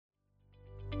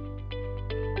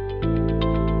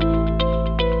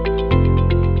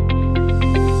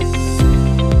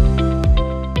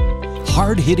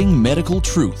hard-hitting medical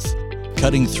truth,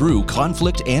 cutting through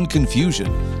conflict and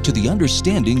confusion to the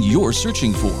understanding you're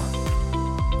searching for.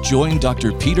 Join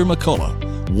Dr. Peter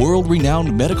McCullough,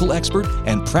 world-renowned medical expert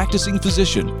and practicing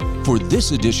physician, for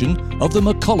this edition of the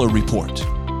McCullough Report.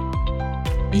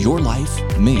 Your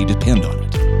life may depend on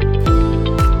it.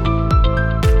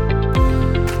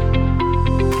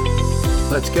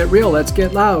 Let's get real, let's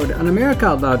get loud on America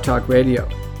Out Loud Talk Radio.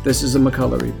 This is the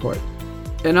McCullough Report.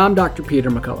 And I'm Dr. Peter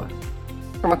McCullough.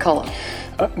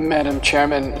 McCullough. Madam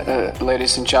Chairman,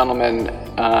 ladies and gentlemen,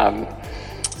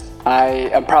 I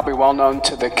am probably well known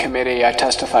to the committee. I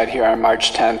testified here on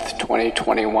March 10th,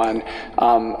 2021,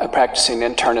 a practicing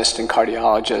internist and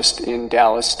cardiologist in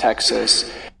Dallas,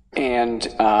 Texas, and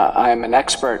I am an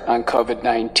expert on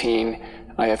COVID-19.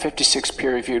 I have 56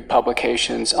 peer-reviewed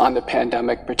publications on the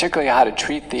pandemic, particularly how to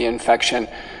treat the infection,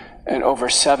 and over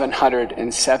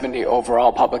 770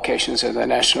 overall publications in the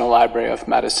National Library of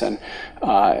Medicine,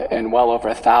 and well over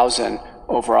 1,000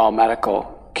 overall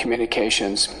medical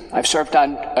communications. I've served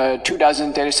on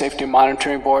 24 data safety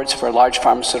monitoring boards for large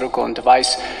pharmaceutical and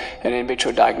device and in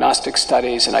vitro diagnostic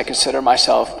studies, and I consider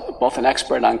myself both an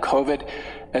expert on COVID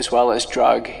as well as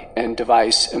drug and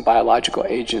device and biological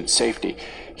agent safety.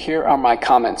 Here are my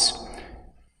comments.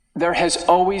 There has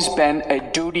always been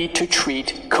a duty to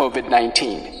treat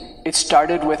COVID-19. It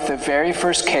started with the very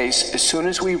first case as soon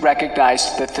as we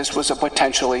recognized that this was a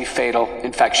potentially fatal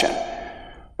infection.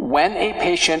 When a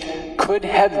patient could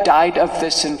have died of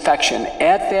this infection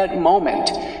at that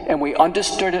moment, and we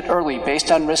understood it early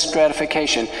based on risk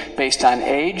stratification, based on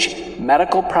age,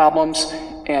 medical problems,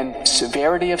 and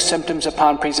severity of symptoms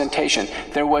upon presentation,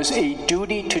 there was a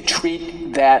duty to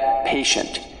treat that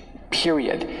patient,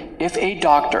 period. If a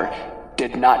doctor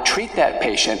did not treat that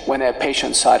patient when that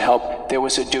patient sought help, there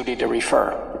was a duty to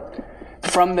refer.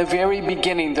 From the very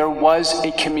beginning, there was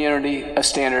a community, a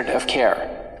standard of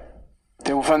care.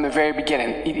 From the very beginning,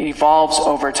 it evolves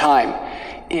over time.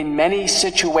 In many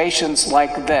situations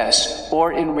like this,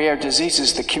 or in rare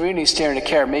diseases, the community standard of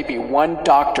care may be one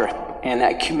doctor in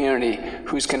that community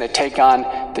who's going to take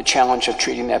on the challenge of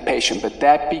treating that patient, but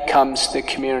that becomes the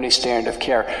community standard of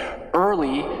care.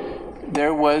 Early,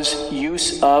 there was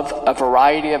use of a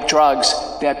variety of drugs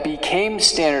that became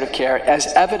standard of care, as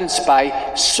evidenced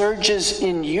by surges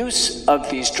in use of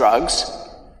these drugs,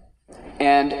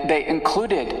 and they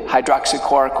included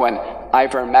hydroxychloroquine,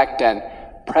 ivermectin,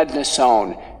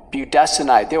 prednisone,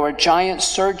 budesonide. There were giant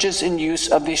surges in use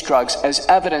of these drugs as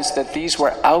evidence that these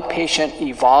were outpatient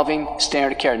evolving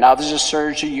standard of care. Now there's a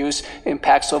surge of use in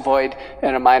Paxlovid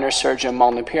and a minor surge in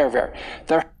molnupiravir.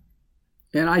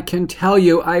 And I can tell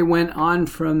you, I went on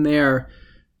from there.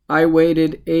 I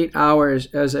waited 8 hours,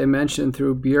 as I mentioned,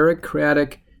 through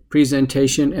bureaucratic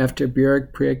presentation after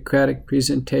bureaucratic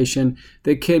presentation.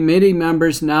 The committee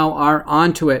members now are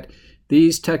onto it.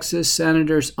 These Texas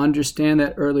senators understand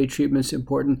that early treatment's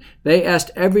important. They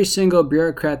asked every single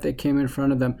bureaucrat that came in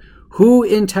front of them, who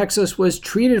in Texas was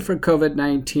treated for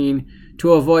COVID-19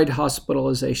 to avoid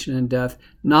hospitalization and death.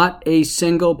 Not a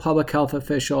single public health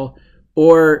official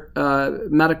or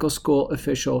medical school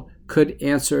official could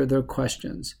answer their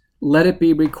questions. Let it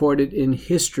be recorded in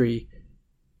history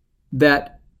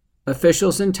that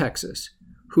officials in Texas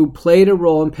who played a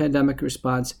role in pandemic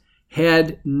response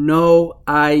had no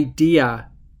idea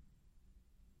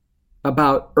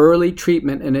about early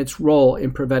treatment and its role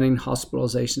in preventing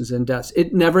hospitalizations and deaths.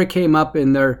 It never came up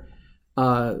in their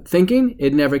thinking,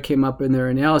 it never came up in their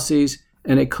analyses,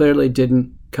 and it clearly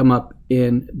didn't come up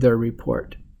in their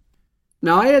report.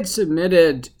 Now, I had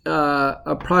submitted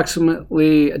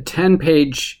approximately a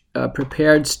 10-page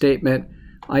prepared statement.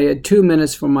 I had 2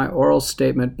 minutes for my oral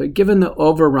statement, but given the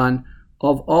overrun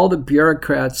of all the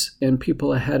bureaucrats and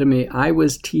people ahead of me, I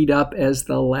was teed up as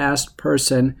the last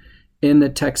person in the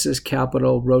Texas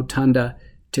Capitol rotunda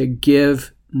to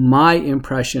give my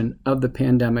impression of the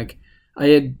pandemic. I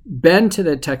had been to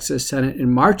the Texas Senate in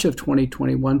March of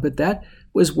 2021, but that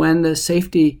was when the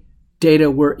safety data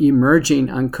were emerging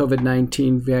on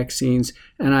COVID-19 vaccines.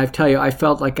 And I tell you, I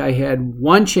felt like I had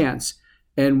one chance,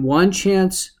 and one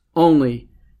chance only,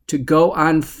 to go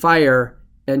on fire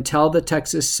and tell the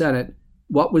Texas Senate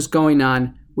what was going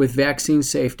on with vaccine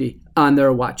safety on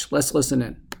their watch. Let's listen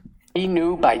in. We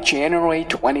knew by January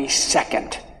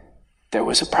 22nd there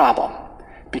was a problem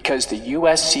because the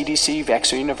U.S. CDC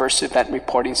Vaccine Adverse Event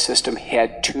Reporting System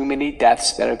had too many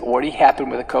deaths that have already happened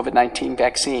with the COVID-19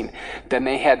 vaccine than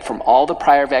they had from all the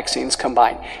prior vaccines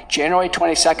combined. January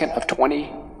 22nd of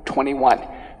 2021,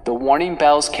 the warning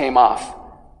bells came off,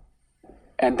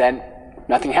 and then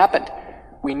nothing happened.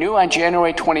 We knew on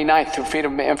January 29th through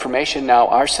Freedom of Information now,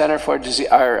 our Center for Disease,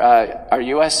 our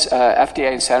U.S.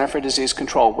 FDA and Center for Disease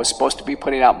Control was supposed to be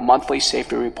putting out monthly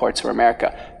safety reports for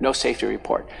America. No safety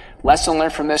report. Lesson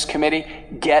learned from this committee,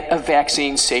 get a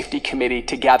vaccine safety committee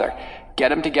together. Get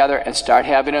them together and start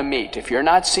having them meet. If you're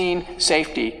not seeing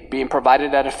safety being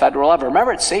provided at a federal level,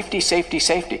 remember it's safety, safety,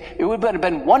 safety. It would have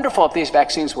been wonderful if these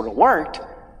vaccines would have worked,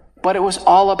 but it was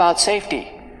all about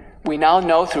safety. We now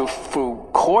know through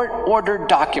court-ordered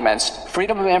documents,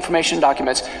 Freedom of Information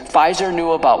documents, Pfizer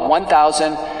knew about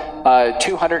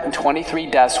 1,223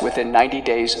 deaths within 90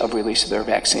 days of release of their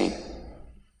vaccine.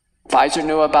 Pfizer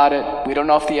knew about it. We don't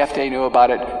know if the FDA knew about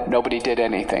it. Nobody did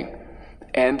anything.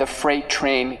 And the freight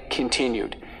train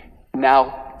continued.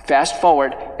 Now, fast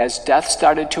forward, as deaths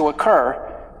started to occur,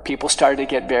 people started to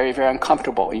get very, very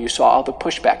uncomfortable. You saw all the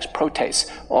pushbacks, protests,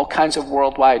 all kinds of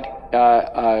worldwide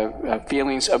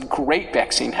feelings of great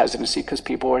vaccine hesitancy because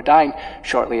people were dying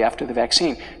shortly after the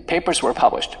vaccine. Papers were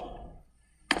published.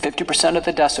 50% of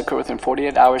the deaths occur within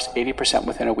 48 hours, 80%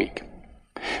 within a week.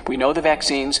 We know the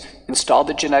vaccines installed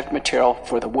the genetic material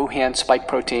for the Wuhan spike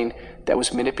protein that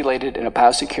was manipulated in a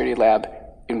biosecurity lab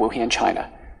in Wuhan, China.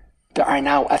 There are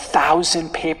now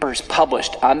 1,000 papers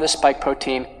published on the spike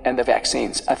protein and the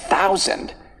vaccines,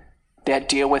 1,000 that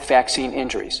deal with vaccine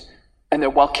injuries, and they're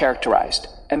well characterized.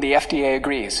 And the FDA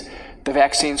agrees. The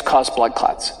vaccines cause blood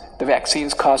clots. The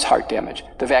vaccines cause heart damage.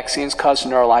 The vaccines cause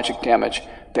neurologic damage.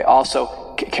 They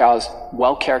also cause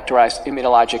well-characterized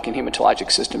immunologic and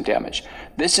hematologic system damage.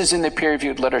 This is in the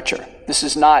peer-reviewed literature. This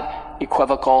is not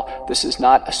equivocal. This is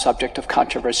not a subject of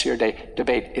controversy or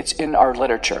debate. It's in our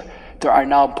literature. There are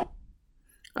now...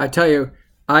 I tell you,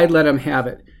 I'd let them have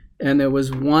it. And there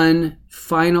was one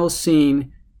final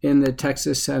scene in the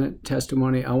Texas Senate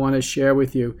testimony I want to share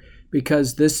with you,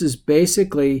 because this is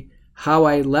basically how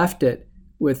I left it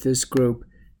with this group,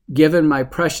 given my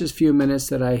precious few minutes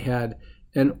that I had,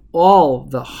 and all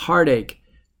the heartache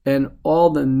and all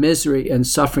the misery and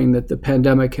suffering that the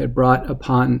pandemic had brought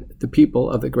upon the people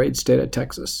of the great state of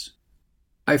Texas.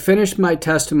 I finished my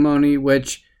testimony,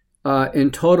 which in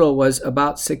total was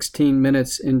about 16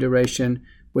 minutes in duration,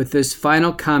 with this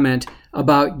final comment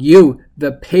about you,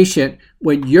 the patient,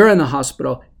 when you're in the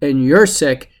hospital and you're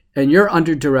sick and you're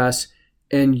under duress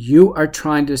and you are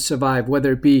trying to survive,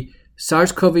 whether it be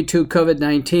SARS-CoV-2,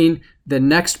 COVID-19, the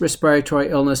next respiratory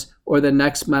illness, or the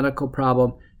next medical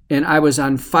problem. And I was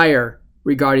on fire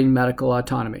regarding medical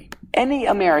autonomy. Any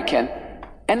American,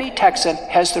 any Texan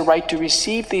has the right to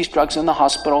receive these drugs in the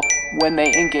hospital when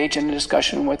they engage in a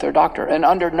discussion with their doctor. And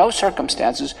under no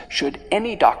circumstances should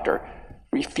any doctor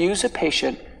refuse a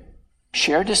patient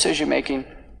share decision-making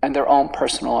and their own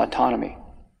personal autonomy.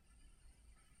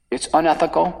 It's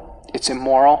unethical, it's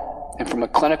immoral, and from a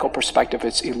clinical perspective,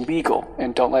 it's illegal,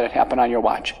 and don't let it happen on your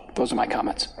watch. Those are my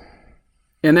comments.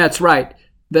 And that's right.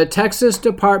 The Texas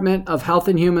Department of Health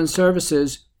and Human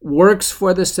Services works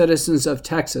for the citizens of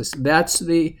Texas. That's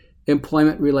the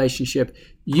employment relationship.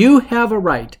 You have a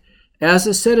right as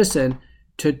a citizen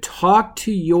to talk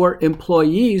to your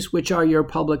employees, which are your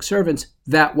public servants,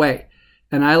 that way.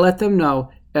 And I let them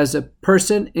know, as a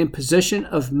person in position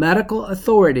of medical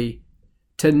authority,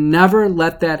 to never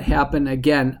let that happen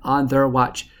again on their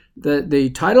watch.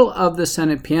 The title of the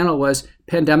Senate panel was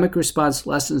Pandemic Response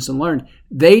Lessons Learned.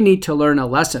 They need to learn a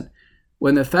lesson.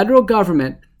 When the federal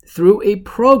government, through a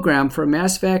program for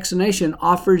mass vaccination,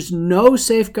 offers no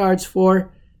safeguards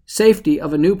for safety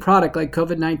of a new product like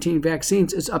COVID-19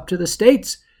 vaccines, it's up to the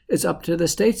states. It's up to the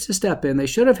states to step in. They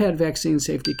should have had vaccine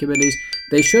safety committees.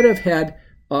 They should have had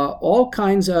all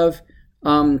kinds of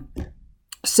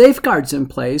safeguards in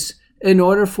place in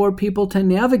order for people to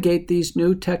navigate these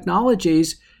new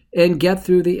technologies and get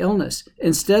through the illness.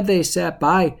 Instead, they sat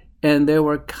by, and there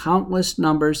were countless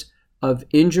numbers of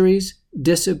injuries,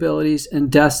 disabilities,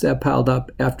 and deaths that piled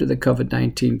up after the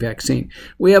COVID-19 vaccine.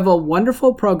 We have a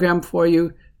wonderful program for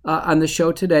you on the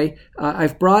show today.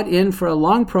 I've brought in for a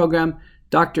long program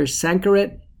Dr.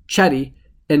 Sankarit Chetty,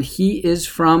 and he is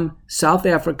from South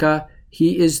Africa.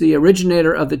 He is the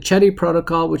originator of the Chetty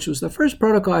Protocol, which was the first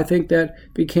protocol, I think, that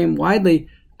became widely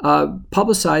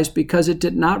publicized because it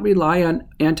did not rely on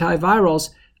antivirals,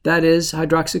 that is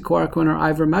hydroxychloroquine or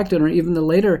ivermectin, or even the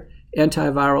later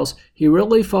antivirals. He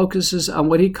really focuses on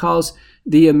what he calls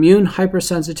the immune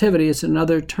hypersensitivity. It's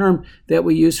another term that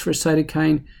we use for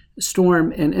cytokine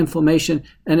storm and inflammation,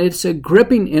 and it's a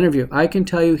gripping interview. I can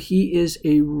tell you he is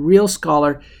a real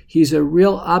scholar. He's a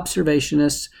real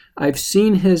observationist. I've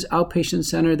seen his outpatient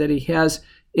center that he has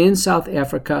in South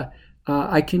Africa.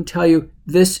 I can tell you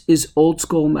this is old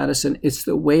school medicine. It's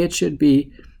the way it should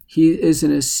be. He is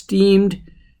an esteemed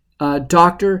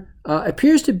doctor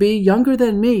appears to be younger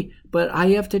than me, but I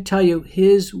have to tell you,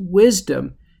 his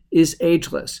wisdom is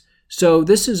ageless. So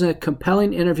this is a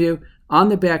compelling interview on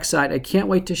the backside. I can't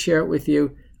wait to share it with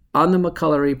you on the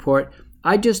McCullough Report.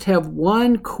 I just have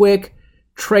one quick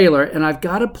trailer, and I've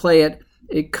got to play it.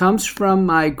 It comes from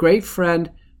my great friend,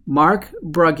 Mark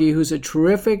Brugge, who's a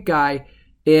terrific guy,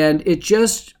 and it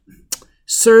just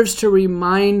serves to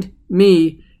remind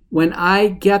me when I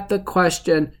get the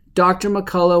question, Dr.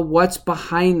 McCullough, what's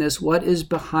behind this? What is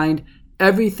behind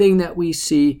everything that we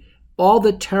see, all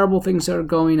the terrible things that are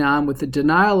going on with the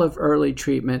denial of early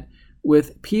treatment,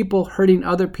 with people hurting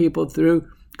other people through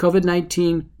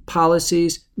COVID-19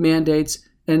 policies, mandates,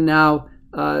 and now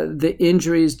the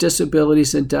injuries,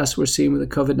 disabilities, and deaths we're seeing with the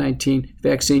COVID-19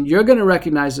 vaccine. You're going to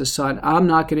recognize this son. I'm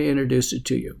not going to introduce it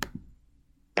to you.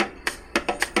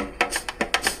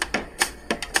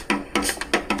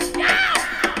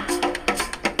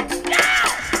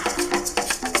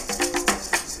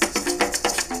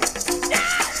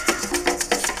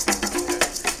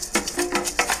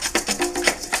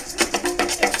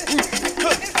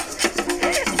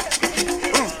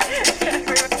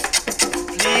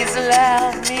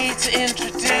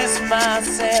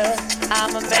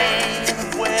 I'm a man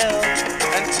of wealth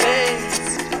and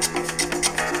taste.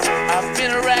 I've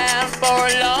been around for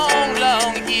a long,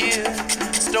 long year.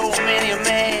 Stole many a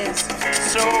man's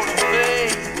soul of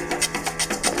faith.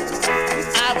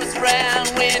 I was around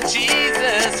when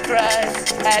Jesus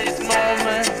Christ had his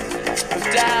moment of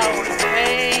doubt and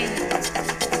pain.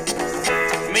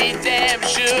 Made damn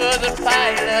sure the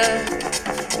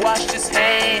pilot washed his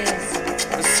hands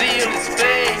and sealed his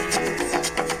face.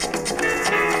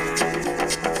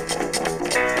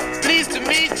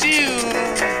 Meet you,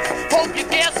 hope you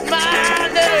guess my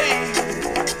name.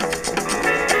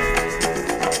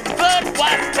 But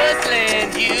what's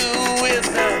puzzling you is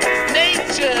the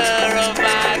nature of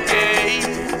my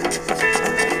game.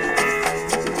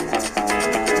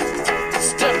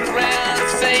 Stuck around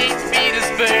St.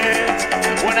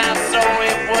 Petersburg when I saw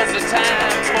it was a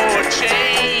time for a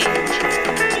change.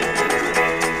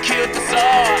 Killed the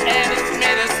Tsar and his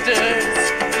ministers,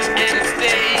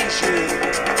 Anastasia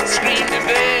screamed in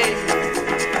vain.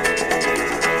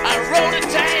 I rode a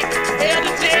tank, held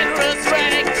a generous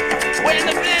rank when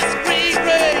the blitzkrieg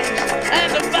raged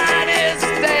and the bodies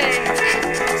stank.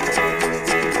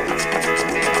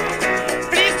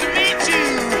 Pleased to meet you,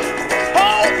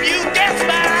 hope you guess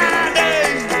my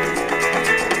name.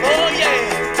 Oh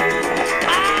yeah,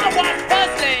 I was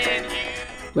puzzling you.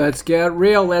 Let's get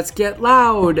real, let's get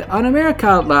loud on America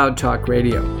Out Loud Talk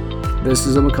Radio. This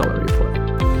is a McCullough Report.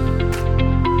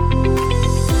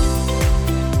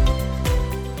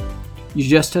 You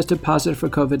just tested positive for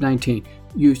COVID-19.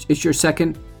 It's your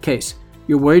second case.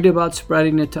 You're worried about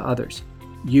spreading it to others.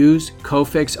 Use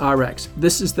Cofix RX.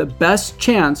 This is the best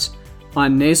chance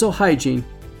on nasal hygiene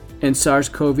and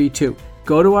SARS-CoV-2.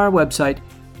 Go to our website,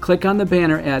 click on the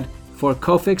banner ad for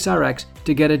Cofix RX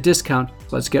to get a discount.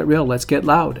 Let's get real, let's get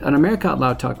loud on America Out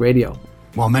Loud Talk Radio.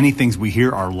 While many things we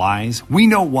hear are lies, we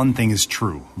know one thing is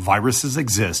true. Viruses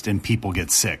exist and people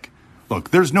get sick.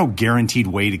 Look, there's no guaranteed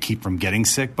way to keep from getting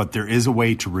sick, but there is a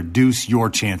way to reduce your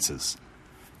chances.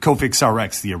 Cofix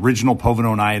RX, the original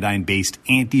povidone iodine-based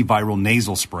antiviral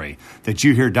nasal spray that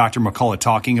you hear Dr. McCullough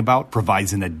talking about,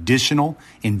 provides an additional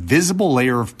invisible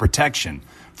layer of protection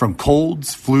from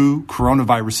colds, flu,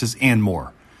 coronaviruses, and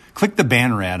more. Click the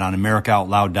banner ad on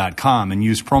AmericaOutloud.com and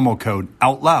use promo code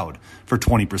OUTLOUD for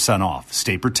 20% off.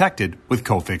 Stay protected with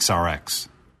Cofix RX.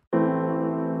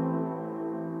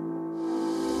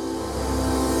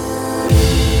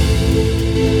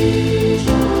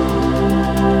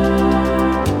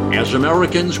 As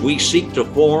Americans, we seek to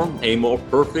form a more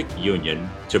perfect union.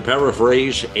 To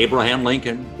paraphrase Abraham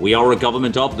Lincoln, we are a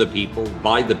government of the people,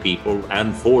 by the people,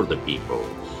 and for the people.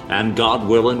 And God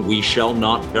willing, we shall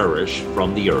not perish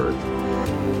from the earth.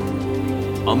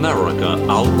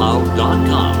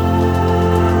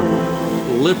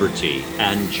 AmericaOutloud.com. Liberty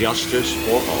and justice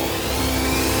for all.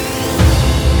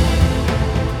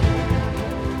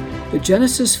 The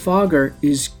Genesis fogger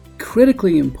is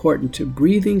critically important to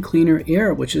breathing cleaner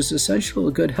air, which is essential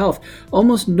to good health.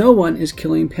 Almost no one is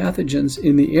killing pathogens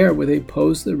in the air where they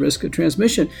pose the risk of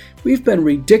transmission. We've been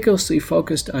ridiculously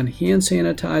focused on hand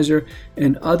sanitizer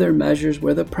and other measures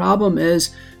where the problem is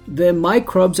the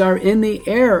microbes are in the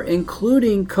air,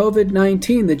 including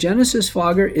COVID-19. The Genesis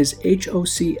fogger is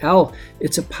HOCl.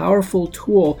 It's a powerful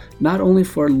tool not only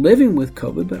for living with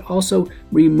COVID, but also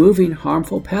removing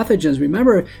harmful pathogens.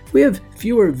 Remember, if we have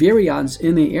fewer virions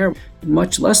in the air,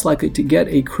 much less likely to get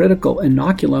a critical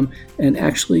inoculum and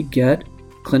actually get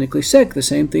clinically sick. The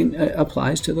same thing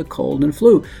applies to the cold and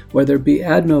flu, whether it be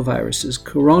adenoviruses,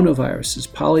 coronaviruses,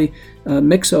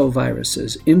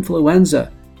 polymyxoviruses,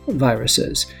 influenza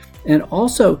viruses. And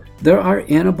also, there are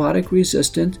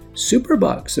antibiotic-resistant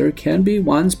superbugs. There can be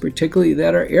ones particularly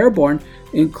that are airborne,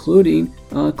 including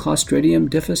Clostridium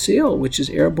difficile, which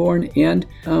is airborne and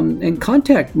in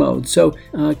contact mode. So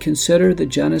consider the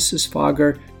Genesis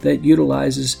fogger that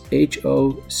utilizes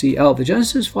HOCl. The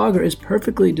Genesis fogger is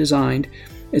perfectly designed.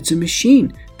 It's a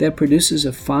machine that produces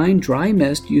a fine, dry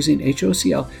mist using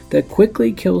HOCl that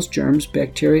quickly kills germs,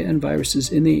 bacteria, and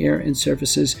viruses in the air and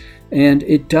surfaces, and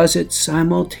it does it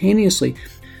simultaneously.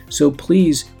 So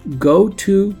please go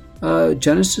to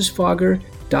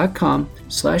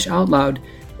genesisfogger.com/outloud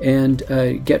and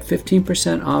get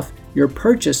 15% off your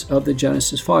purchase of the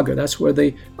Genesis fogger. That's where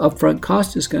the upfront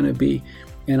cost is going to be.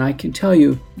 And I can tell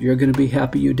you, you're going to be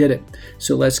happy you did it.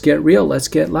 So let's get real, let's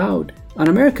get loud on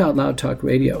America Out Loud Talk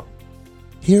Radio.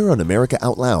 Here on America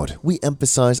Out Loud, we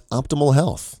emphasize optimal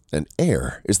health, and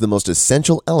air is the most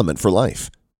essential element for life.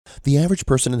 The average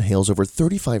person inhales over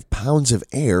 35 pounds of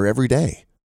air every day,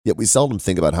 yet we seldom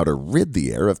think about how to rid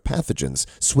the air of pathogens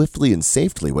swiftly and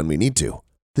safely when we need to.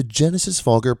 The Genesis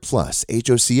Fogger Plus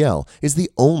HOCl is the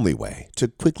only way to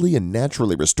quickly and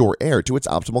naturally restore air to its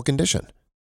optimal condition.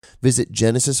 Visit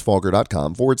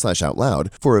genesisfogger.com/outloud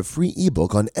for a free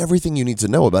ebook on everything you need to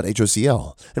know about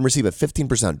HOCl and receive a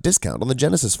 15% discount on the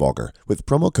Genesis Fogger with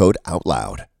promo code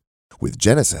OUTLOUD. With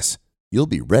Genesis, you'll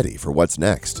be ready for what's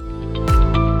next.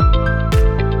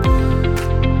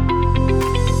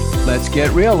 Let's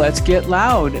get real, let's get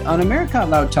loud on America Out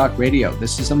Loud Talk Radio.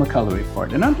 This is the McCullough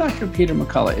Report, and I'm Dr. Peter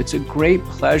McCullough. It's a great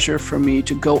pleasure for me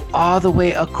to go all the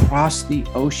way across the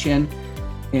ocean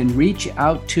and reach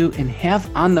out to and have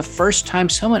on the first time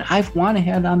someone I've wanted to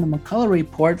have on the McCullough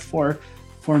Report for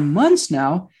months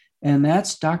now, and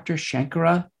that's Dr.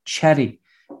 Shankara Chetty.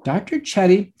 Dr.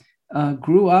 Chetty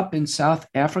grew up in South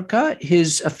Africa.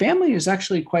 His family is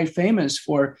actually quite famous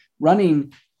for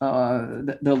running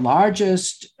the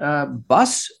largest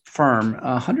bus firm,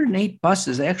 108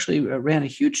 buses. They actually ran a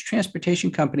huge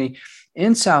transportation company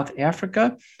in South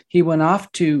Africa. He went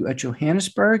off to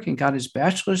Johannesburg and got his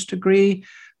bachelor's degree,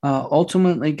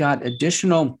 ultimately got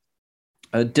additional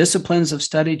disciplines of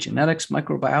study, genetics,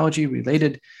 microbiology,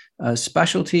 related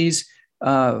specialties.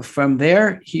 From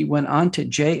there, he went on to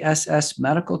JSS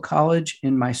Medical College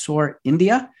in Mysore,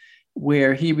 India,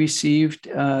 where he received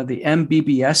the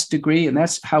MBBS degree, and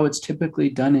that's how it's typically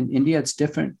done in India. It's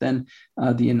different than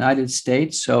the United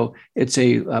States, so it's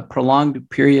a prolonged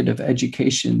period of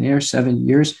education there, 7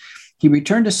 years. He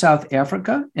returned to South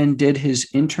Africa and did his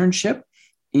internship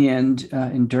in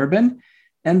Durban,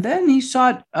 and then he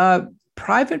sought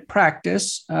private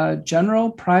practice,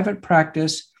 general private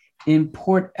practice in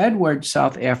Port Edward,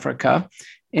 South Africa.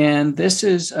 And this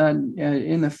is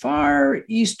in the far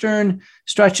eastern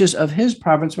stretches of his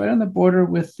province, right on the border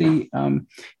with the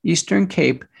Eastern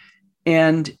Cape.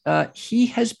 And he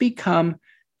has become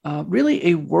really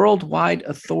a worldwide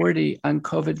authority on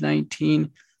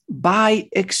COVID-19 by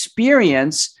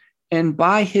experience and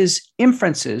by his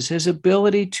inferences, his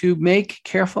ability to make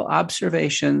careful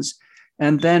observations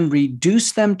and then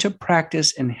reduce them to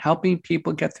practice in helping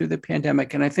people get through the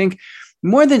pandemic. And I think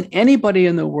more than anybody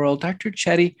in the world, Dr.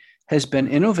 Chetty has been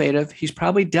innovative. He's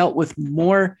probably dealt with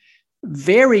more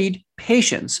varied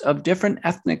patients of different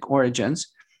ethnic origins.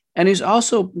 And he's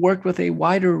also worked with a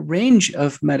wider range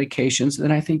of medications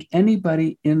than I think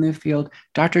anybody in the field.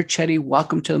 Dr. Chetty,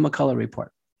 welcome to the McCullough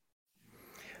Report.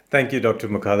 Thank you, Dr.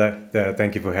 McCullough.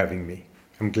 Thank you for having me.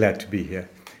 I'm glad to be here.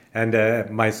 And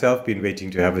myself, been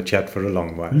waiting to have a chat for a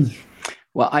long while.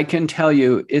 Well, I can tell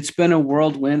you, it's been a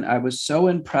whirlwind. I was so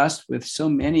impressed with so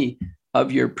many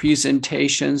of your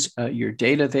presentations, your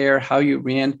data there, how you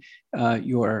ran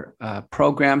your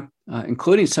program,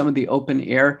 including some of the open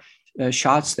air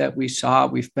shots that we saw.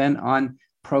 We've been on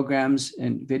programs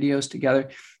and videos together.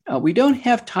 We don't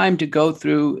have time to go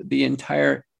through the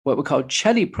entire, what we call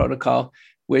Chetty Protocol,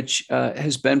 which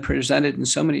has been presented in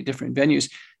so many different venues.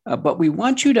 But we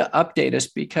want you to update us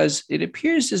because it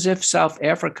appears as if South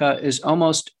Africa is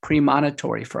almost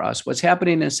premonitory for us. What's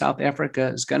happening in South Africa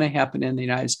is going to happen in the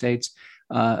United States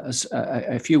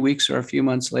a few weeks or a few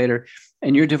months later.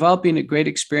 And you're developing a great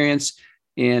experience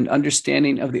and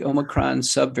understanding of the Omicron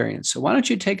subvariants. So why don't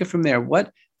you take it from there?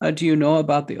 What do you know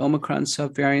about the Omicron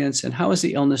subvariants and how has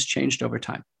the illness changed over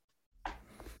time?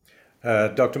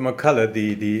 Dr. McCullough,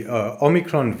 the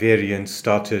Omicron variant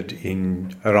started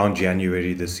in around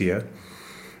January this year.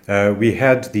 We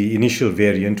had the initial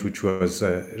variant, which was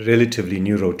relatively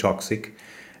neurotoxic,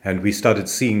 and we started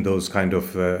seeing those kind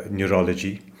of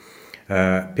neurology.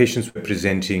 Patients were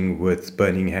presenting with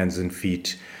burning hands and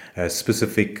feet,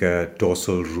 specific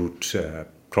dorsal root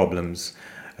problems.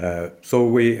 So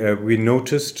we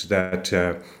noticed that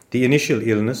the initial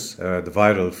illness, the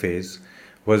viral phase,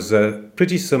 was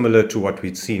pretty similar to what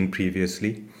we'd seen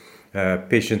previously.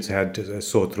 Patients had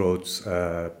sore throats,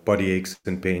 body aches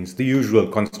and pains, the usual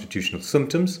constitutional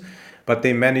symptoms, but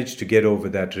they managed to get over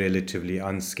that relatively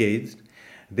unscathed.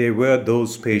 There were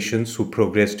those patients who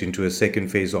progressed into a second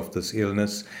phase of this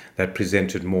illness that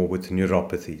presented more with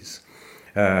neuropathies.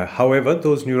 However,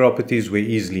 those neuropathies were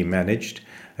easily managed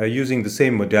using the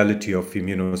same modality of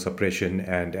immunosuppression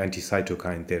and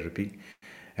anti-cytokine therapy,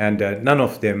 and none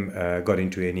of them got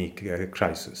into any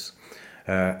crisis.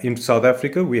 In South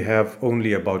Africa, we have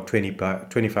only about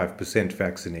 25%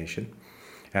 vaccination,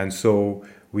 and so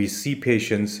we see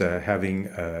patients having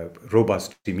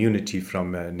robust immunity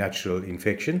from natural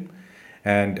infection,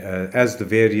 and as the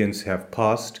variants have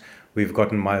passed, we've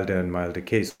gotten milder and milder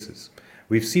cases.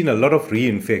 We've seen a lot of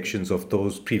reinfections of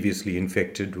those previously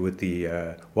infected with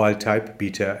the wild type,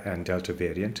 beta and delta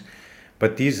variant,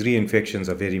 but these reinfections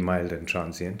are very mild and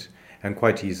transient and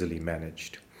quite easily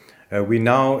managed. We're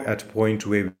now at a point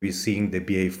where we're seeing the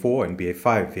BA4 and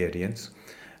BA5 variants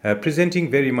presenting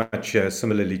very much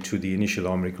similarly to the initial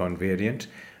Omicron variant.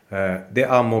 There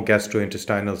are more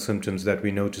gastrointestinal symptoms that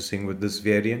we're noticing with this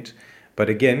variant, but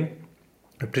again,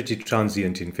 a pretty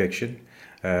transient infection,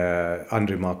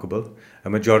 unremarkable. A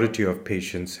majority of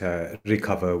patients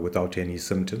recover without any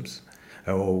symptoms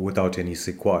or without any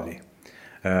sequelae.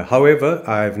 However,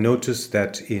 I've noticed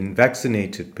that in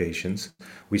vaccinated patients,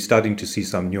 we're starting to see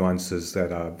some nuances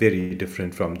that are very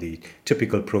different from the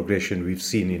typical progression we've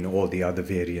seen in all the other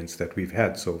variants that we've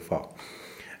had so far.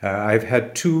 I've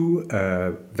had 2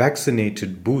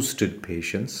 vaccinated boosted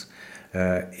patients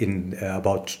in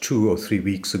about 2 or 3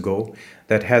 weeks ago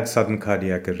that had sudden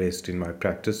cardiac arrest in my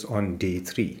practice on day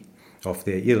 3 of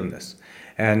their illness.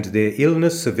 And their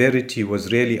illness severity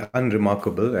was really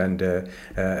unremarkable, and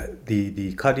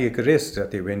the cardiac arrest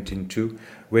that they went into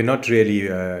were not really,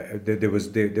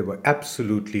 there were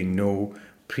absolutely no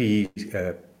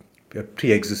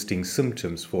pre-existing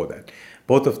symptoms for that.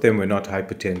 Both of them were not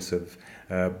hypertensive.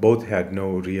 Both had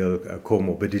no real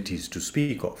comorbidities to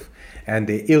speak of. And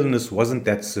their illness wasn't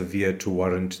that severe to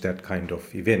warrant that kind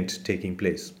of event taking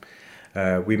place.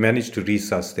 We managed to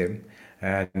resusc them.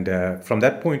 And from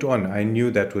that point on, I knew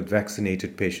that with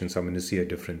vaccinated patients, I'm going to see a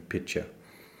different picture.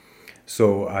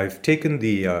 So I've taken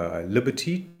the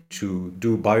liberty to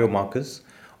do biomarkers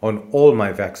on all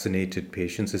my vaccinated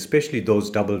patients, especially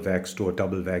those double vaxxed or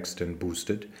double vaxxed and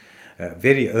boosted,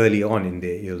 very early on in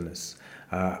their illness.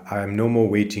 I'm no more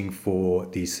waiting for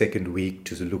the second week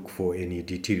to look for any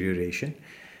deterioration.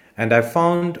 And I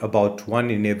found about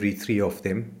 1 in every 3 of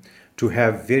them to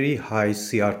have very high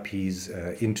CRPs,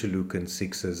 interleukin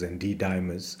 6s and D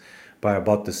dimers by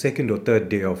about the 2nd or 3rd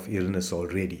day of illness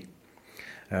already.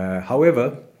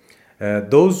 However,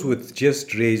 those with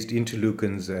just raised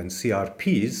interleukins and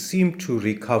CRPs seem to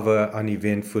recover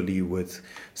uneventfully with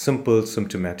simple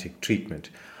symptomatic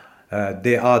treatment.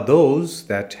 There are those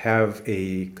that have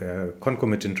a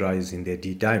concomitant rise in their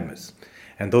D dimers,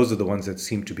 and those are the ones that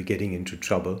seem to be getting into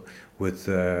trouble with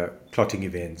clotting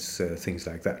events, things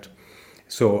like that.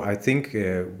 So I think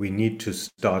we need to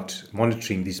start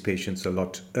monitoring these patients a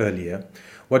lot earlier.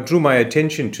 What drew my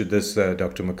attention to this,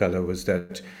 Dr. McCullough, was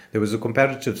that there was a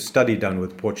comparative study done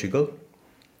with Portugal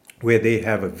where they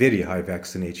have a very high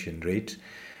vaccination rate,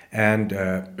 and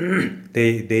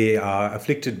they are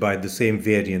afflicted by the same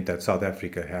variant that South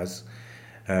Africa has.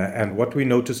 And what we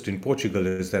noticed in Portugal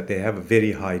is that they have a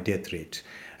very high death rate,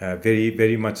 very,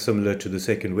 very much similar to the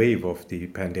second wave of the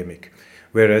pandemic.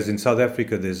 Whereas in South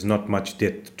Africa, there's not much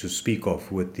death to speak of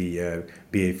with the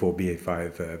BA4,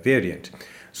 BA5 variant.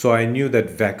 So I knew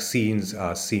that vaccines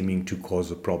are seeming to cause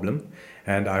a problem,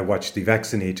 and I watch the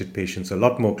vaccinated patients a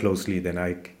lot more closely than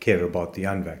I care about the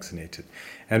unvaccinated.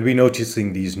 And we're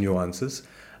noticing these nuances.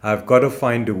 I've got to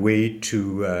find a way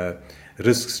to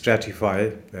risk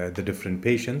stratify the different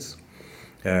patients.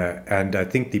 And I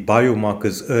think the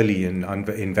biomarkers early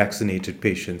in vaccinated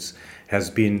patients has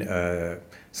been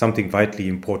something vitally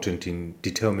important in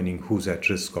determining who's at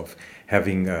risk of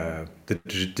having the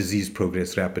disease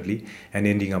progress rapidly and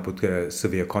ending up with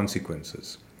severe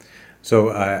consequences. So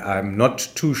I'm not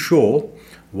too sure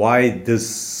why this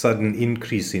sudden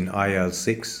increase in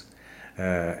IL-6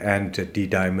 and D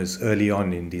dimers early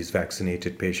on in these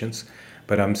vaccinated patients,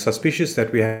 but I'm suspicious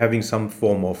that we're having some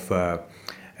form of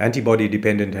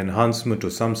antibody-dependent enhancement or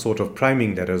some sort of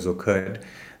priming that has occurred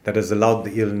that has allowed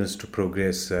the illness to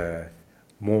progress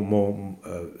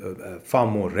far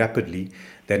more rapidly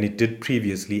than it did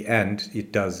previously, and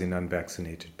it does in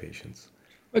unvaccinated patients.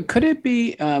 But could it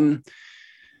be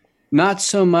not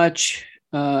so much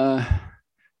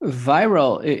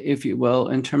viral, if you will,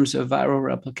 in terms of viral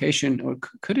replication, or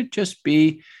could it just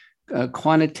be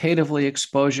quantitatively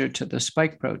exposure to the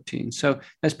spike protein? So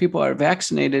as people are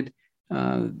vaccinated,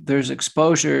 there's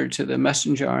exposure to the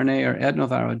messenger RNA or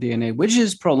adenoviral DNA, which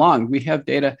is prolonged. We have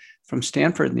data from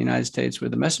Stanford in the United States where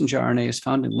the messenger RNA is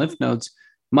found in lymph nodes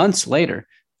months later.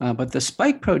 But the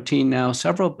spike protein now,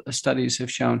 several studies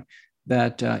have shown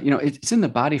that it's in the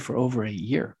body for over a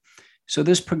year. So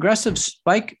this progressive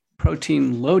spike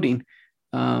protein loading,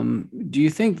 do you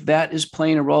think that is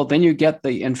playing a role? Then you get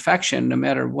the infection no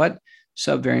matter what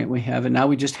subvariant we have. And now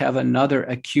we just have another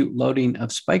acute loading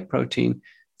of spike protein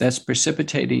that's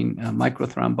precipitating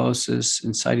microthrombosis,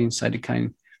 inciting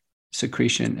cytokine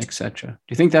secretion, etc. Do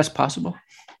you think that's possible?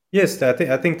 Yes,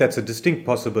 I think that's a distinct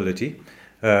possibility.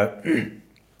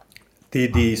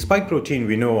 The spike protein,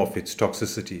 we know of its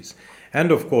toxicities.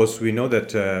 And of course, we know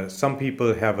that some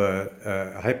people have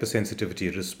a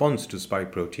hypersensitivity response to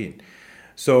spike protein.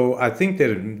 So I think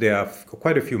there are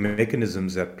quite a few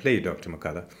mechanisms at play, Dr.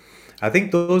 McCullough. I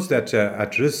think those that are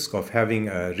at risk of having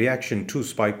a reaction to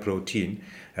spike protein,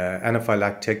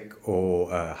 anaphylactic or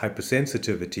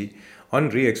hypersensitivity on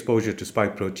re-exposure to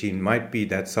spike protein might be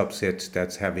that subset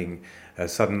that's having a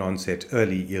sudden onset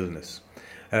early illness.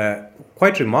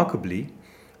 Quite remarkably,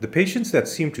 the patients that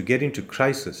seem to get into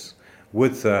crisis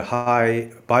with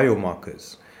high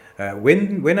biomarkers,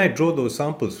 when I draw those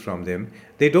samples from them,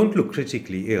 they don't look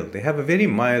critically ill. They have a very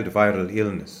mild viral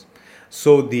illness.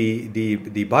 So the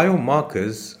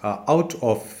biomarkers are out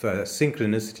of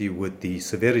synchronicity with the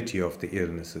severity of the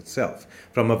illness itself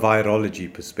from a virology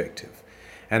perspective.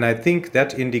 And I think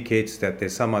that indicates that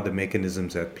there's some other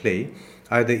mechanisms at play,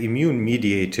 either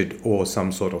immune-mediated or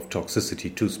some sort of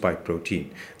toxicity to spike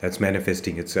protein that's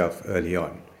manifesting itself early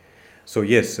on. So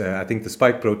yes, I think the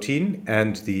spike protein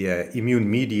and the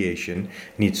immune mediation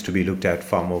needs to be looked at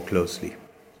far more closely.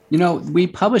 We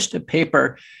published a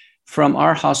paper from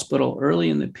our hospital early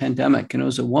in the pandemic, and it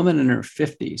was a woman in her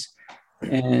 50s.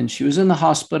 And she was in the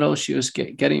hospital. She was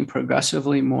getting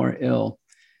progressively more ill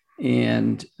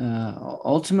and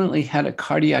ultimately had a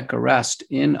cardiac arrest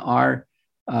in our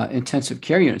intensive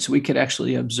care unit. So we could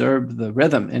actually observe the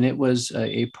rhythm. And it was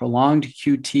a prolonged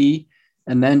QT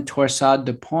and then torsade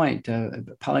de pointe,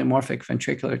 polymorphic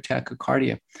ventricular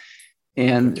tachycardia.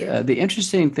 And the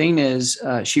interesting thing is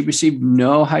she received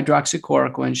no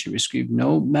hydroxychloroquine. She received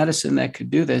no medicine that could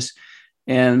do this.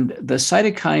 And the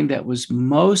cytokine that was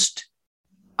most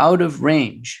out of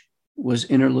range was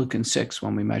interleukin-6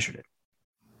 when we measured it.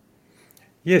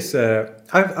 Yes,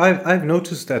 I've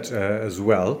noticed that as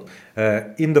well.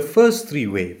 In the first three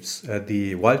waves,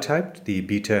 the wild type, the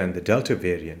beta and the delta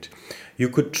variant, you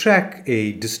could track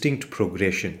a distinct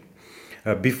progression.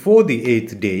 Before the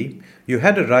 8th day, you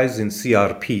had a rise in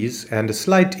CRPs and a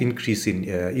slight increase in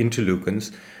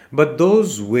interleukins, but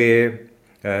those were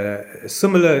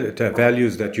similar to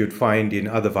values that you'd find in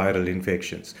other viral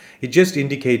infections. It just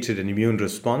indicated an immune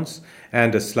response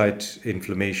and a slight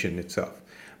inflammation itself.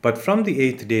 But from the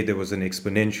 8th day, there was an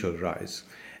exponential rise.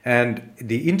 And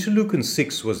the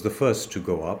interleukin-6 was the first to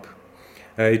go up.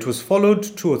 It was followed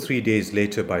 2 or 3 days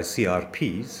later by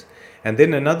CRPs, and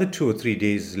then another 2 or 3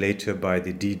 days later by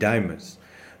the D dimers.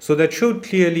 So that showed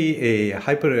clearly a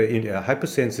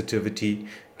hypersensitivity,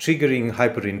 triggering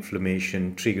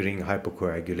hyperinflammation, triggering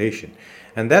hypocoagulation.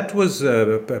 And that was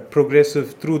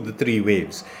progressive through the 3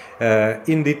 waves.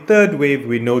 In the 3rd wave,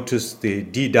 we noticed the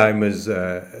D dimers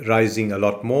rising a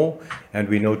lot more, and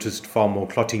we noticed far more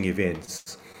clotting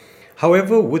events.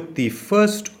 However, with the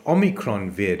first Omicron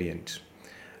variant,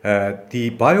 the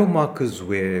biomarkers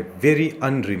were very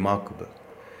unremarkable.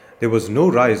 There was no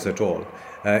rise at all.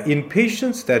 In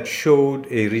patients that showed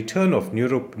a return of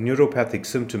neuropathic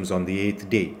symptoms on the 8th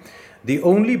day, the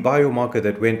only biomarker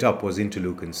that went up was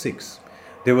interleukin-6.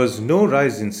 There was no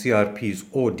rise in CRPs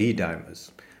or D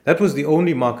dimers. That was the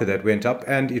only marker that went up,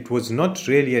 and it was not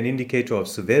really an indicator of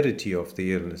severity of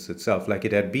the illness itself like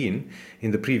it had been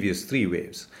in the previous 3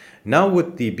 waves. Now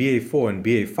with the BA4 and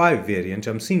BA5 variant,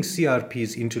 I'm seeing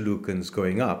CRPs, interleukins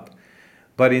going up,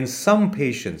 but in some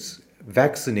patients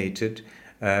vaccinated,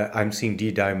 I'm seeing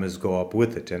D dimers go up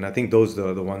with it, and I think those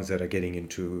are the ones that are getting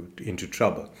into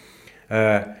trouble.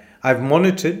 I've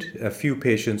monitored a few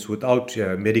patients without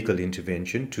medical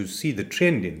intervention to see the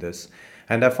trend in this,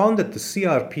 and I found that the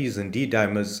CRPs and D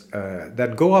dimers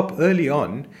that go up early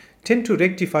on tend to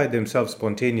rectify themselves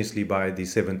spontaneously by the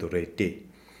 7th or 8th day.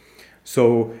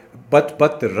 So,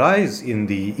 but the rise in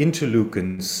the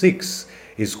interleukin-6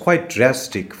 is quite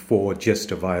drastic for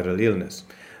just a viral illness.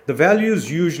 The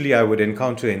values usually I would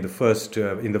encounter in the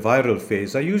viral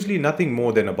phase are usually nothing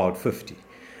more than about 50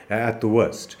 at the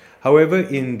worst. However,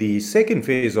 in the second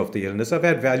phase of the illness, I've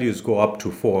had values go up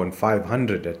to 400 and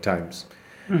 500 at times.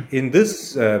 In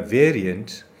this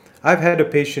variant, I've had a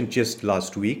patient just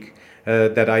last week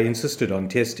that I insisted on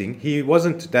testing. He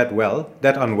wasn't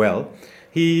that unwell.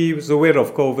 He was aware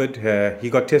of COVID. He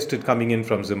got tested coming in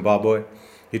from Zimbabwe.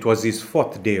 It was his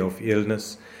 4th day of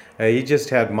illness. He just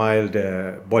had mild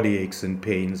body aches and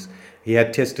pains. He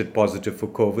had tested positive for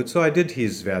COVID, so I did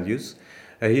his values.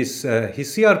 His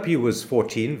CRP was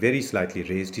 14, very slightly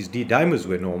raised. His D-dimers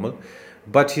were normal,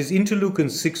 but his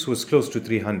interleukin-6 was close to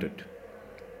 300.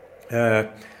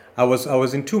 I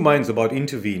was in two minds about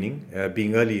intervening,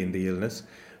 being early in the illness.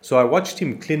 So I watched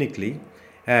him clinically,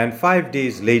 and 5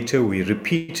 days later we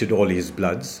repeated all his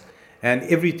bloods, and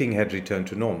everything had returned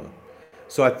to normal.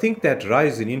 So I think that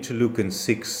rise in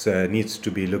interleukin-6 needs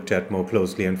to be looked at more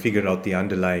closely and figure out the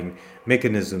underlying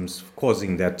mechanisms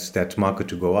causing that marker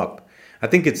to go up. I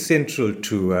think it's central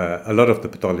to a lot of the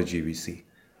pathology we see.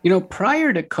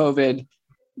 Prior to COVID,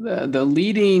 the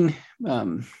leading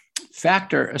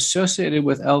factor associated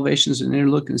with elevations in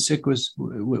interleukin-6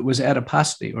 was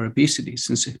adiposity or obesity,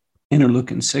 since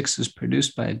interleukin-6 is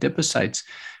produced by adipocytes,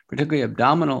 particularly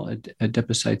abdominal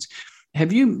adipocytes.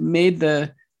 Have you made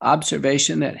the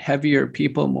observation that heavier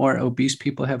people, more obese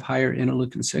people, have higher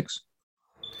interleukin-6?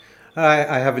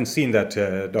 I haven't seen that,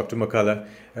 Dr. McCullough.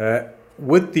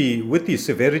 With the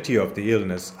severity of the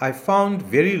illness, I found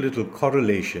very little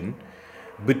correlation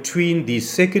between the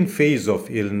second phase of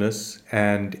illness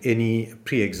and any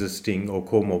pre-existing or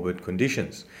comorbid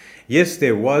conditions. Yes,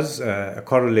 there was a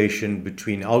correlation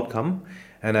between outcome,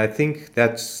 and I think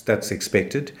that's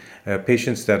expected.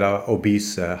 Patients that are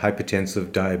obese,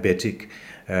 hypertensive, diabetic,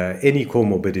 any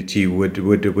comorbidity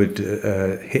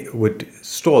would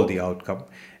stall the outcome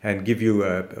and give you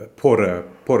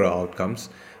poorer outcomes.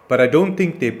 But I don't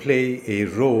think they play a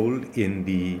role in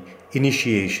the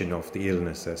initiation of the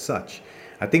illness as such.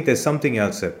 I think there's something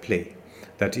else at play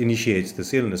that initiates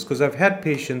this illness, because I've had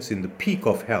patients in the peak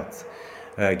of health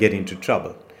get into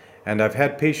trouble. And I've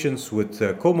had patients with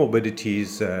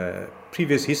comorbidities,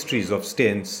 previous histories of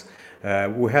stents,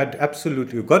 who had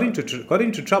absolutely got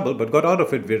into trouble, but got out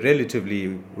of it relatively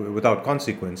without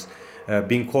consequence,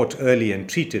 being caught early and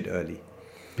treated early.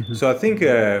 Mm-hmm. So I think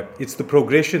it's the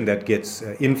progression that gets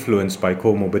influenced by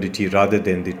comorbidity rather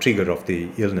than the trigger of the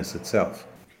illness itself.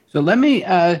 So let me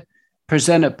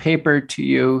present a paper to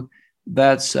you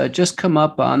that's just come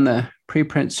up on the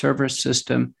preprint server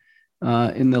system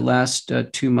in the last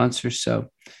 2 months or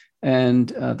so. And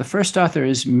the first author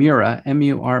is Mura,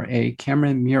 M-U-R-A,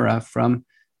 Cameron Mura from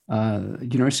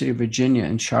University of Virginia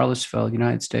in Charlottesville,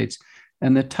 United States.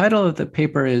 And the title of the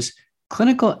paper is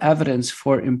Clinical Evidence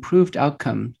for Improved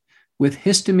Outcome with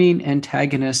Histamine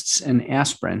Antagonists and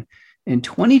Aspirin in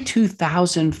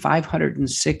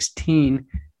 22,516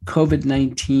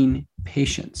 COVID-19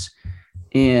 patients.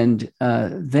 And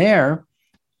there,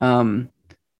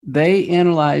 they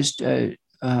analyzed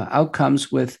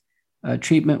outcomes with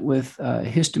treatment with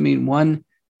histamine 1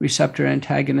 receptor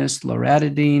antagonist,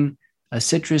 loratadine,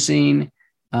 citrazine,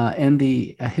 and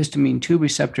the histamine 2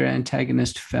 receptor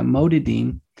antagonist,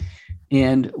 famotidine.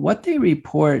 And what they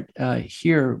report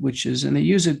here, which is, and they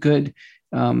use a good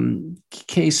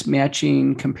case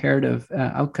matching comparative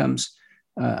outcomes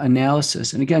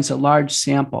analysis. And again, it's a large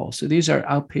sample. So these are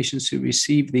outpatients who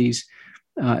receive these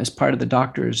as part of the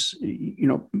doctor's,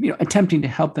 attempting to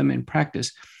help them in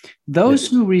practice. Those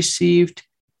who received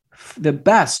the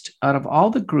best out of all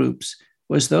the groups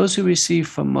was those who received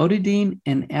famotidine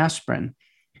and aspirin.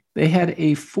 They had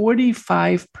a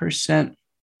 45%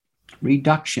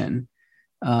 reduction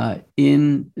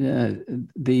in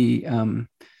the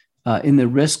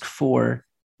risk for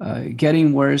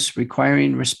getting worse,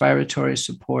 requiring respiratory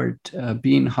support,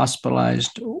 being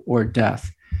hospitalized, or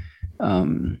death.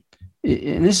 And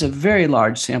this is a very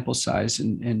large sample size,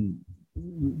 and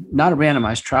not a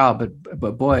randomized trial,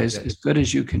 but boy, as good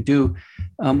as you can do.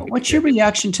 What's your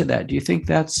reaction to that? Do you think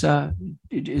that's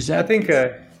is that?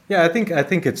 I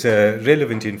think it's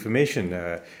relevant information.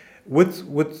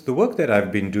 With the work that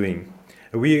I've been doing,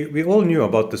 we all knew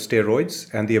about the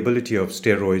steroids and the ability of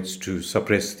steroids to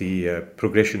suppress the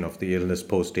progression of the illness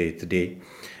post 8th day,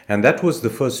 and that was the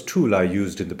first tool I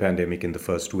used in the pandemic in the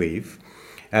first wave.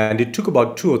 And it took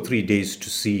about 2 or 3 days to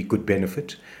see good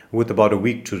benefit, with about a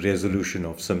week to resolution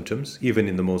of symptoms, even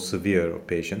in the most severe of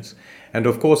patients. And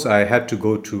of course, I had to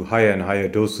go to higher and higher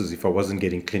doses if I wasn't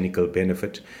getting clinical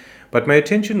benefit. But my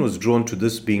attention was drawn to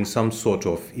this being some sort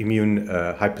of immune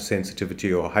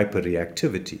hypersensitivity or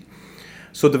hyperreactivity.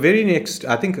 So the very next,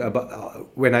 I think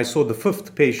when I saw the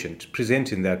 5th patient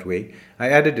present in that way, I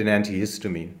added an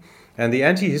antihistamine. And the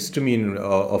antihistamine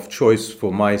of choice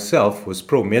for myself was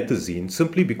promethazine,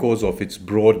 simply because of its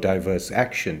broad, diverse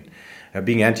action.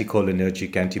 Being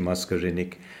anticholinergic,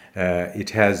 antimuscarinic, it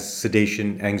has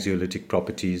sedation, anxiolytic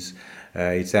properties.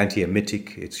 It's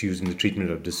antiemetic. It's used in the treatment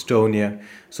of dystonia.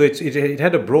 So it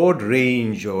had a broad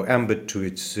range or ambit to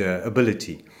its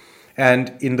ability.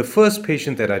 And in the first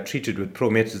patient that I treated with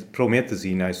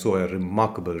promethazine, I saw a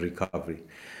remarkable recovery.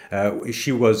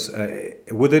 She was,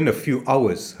 within a few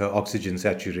hours, her oxygen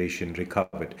saturation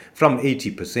recovered from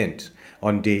 80%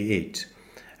 on day 8.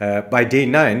 By day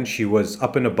 9, she was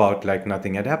up and about like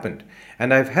nothing had happened.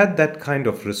 And I've had that kind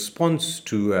of response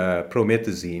to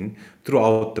promethazine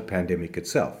throughout the pandemic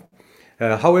itself.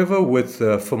 However, with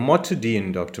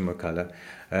famotidine, Dr. McCullough,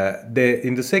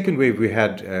 in the second wave, we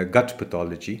had gut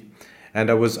pathology. And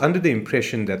I was under the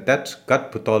impression that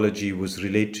gut pathology was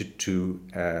related to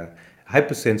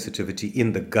hypersensitivity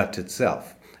in the gut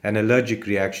itself, an allergic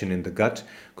reaction in the gut,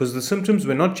 because the symptoms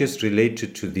were not just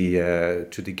related to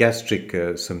the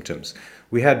gastric symptoms.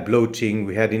 We had bloating,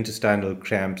 we had intestinal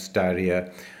cramps,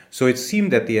 diarrhea. So it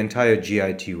seemed that the entire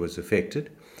GIT was affected.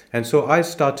 And so I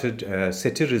started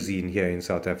cetirizine here in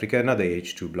South Africa, another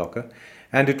H2 blocker.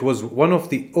 And it was one of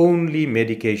the only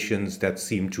medications that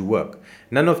seemed to work.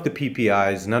 None of the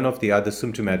PPIs, none of the other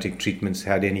symptomatic treatments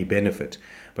had any benefit.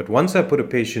 But once I put a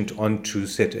patient onto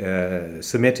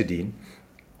cimetidine,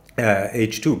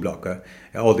 H2 blocker,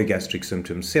 all the gastric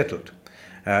symptoms settled.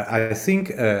 I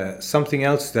think something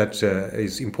else that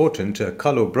is important,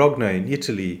 Carlo Brogna in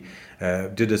Italy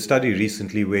did a study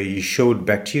recently where he showed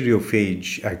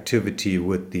bacteriophage activity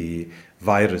with the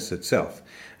virus itself,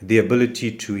 the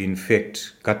ability to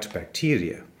infect gut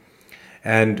bacteria.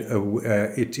 And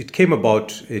it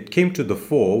came to the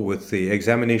fore with the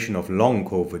examination of long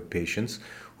COVID patients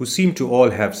who seemed to all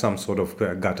have some sort of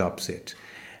gut upset.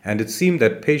 And it seemed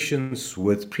that patients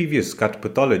with previous gut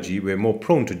pathology were more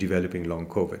prone to developing long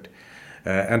COVID.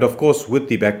 And of course, with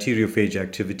the bacteriophage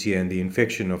activity and the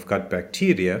infection of gut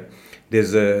bacteria,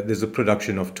 there's a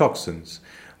production of toxins,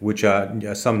 which are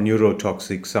some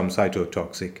neurotoxic, some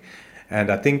cytotoxic.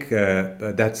 And I think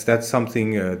that's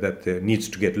something that needs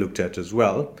to get looked at as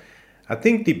well. I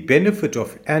think the benefit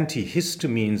of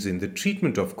antihistamines in the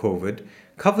treatment of COVID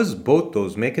covers both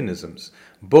those mechanisms,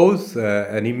 both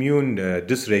an immune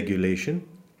dysregulation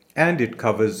and it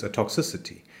covers a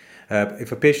toxicity.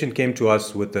 If a patient came to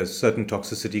us with a certain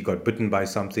toxicity, got bitten by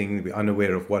something, we're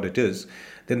unaware of what it is,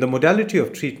 then the modality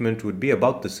of treatment would be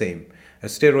about the same. A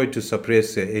steroid to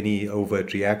suppress any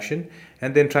overt reaction,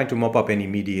 and then trying to mop up any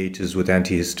mediators with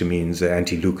antihistamines,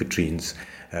 anti-leukotrienes,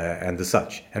 and the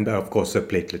such. And of course,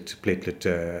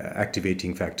 platelet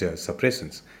activating factor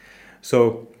suppressants.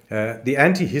 So the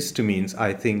antihistamines,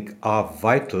 I think, are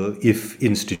vital if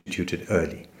instituted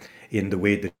early in the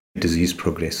way the disease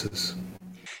progresses.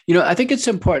 You know, I think it's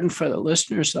important for the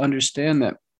listeners to understand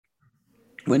that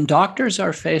when doctors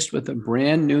are faced with a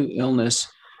brand new illness,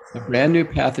 a brand new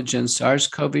pathogen,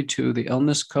 SARS-CoV-2, the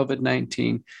illness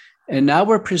COVID-19, and now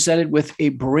we're presented with a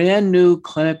brand new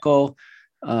clinical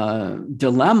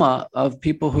dilemma of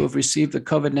people who have received the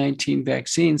COVID-19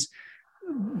 vaccines.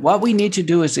 What we need to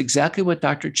do is exactly what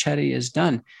Dr. Chetty has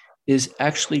done, is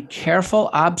actually careful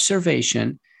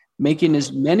observation, making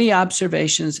as many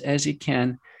observations as he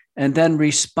can, and then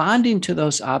responding to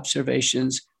those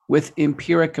observations with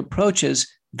empiric approaches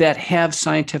that have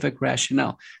scientific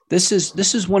rationale. This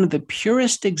is one of the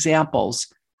purest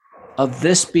examples of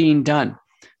this being done.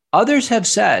 Others have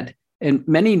said, and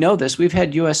many know this, we've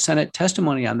had U.S. Senate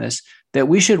testimony on this, that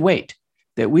we should wait,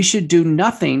 that we should do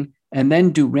nothing and then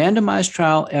do randomized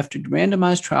trial after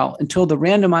randomized trial until the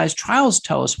randomized trials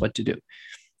tell us what to do.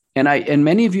 And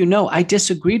many of you know, I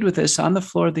disagreed with this on the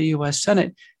floor of the U.S.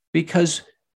 Senate because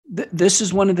this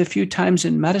is one of the few times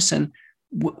in medicine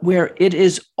where it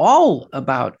is all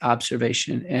about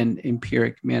observation and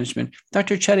empiric management.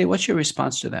 Dr. Chetty, what's your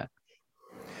response to that?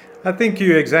 I think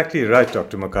you're exactly right,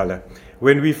 Dr. McCullough.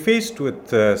 When we're faced with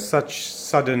such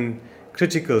sudden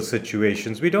critical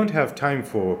situations, we don't have time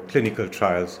for clinical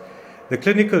trials. The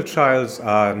clinical trials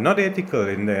are not ethical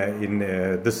in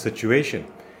this situation.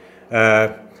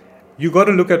 You got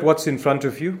to look at what's in front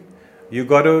of you. You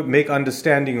got to make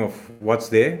understanding of what's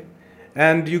there.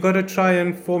 And you got to try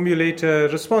and formulate a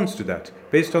response to that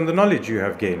based on the knowledge you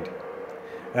have gained.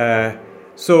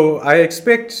 So I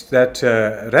expect that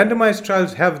randomized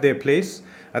trials have their place.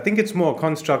 I think it's more a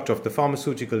construct of the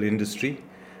pharmaceutical industry.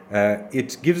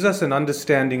 It gives us an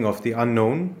understanding of the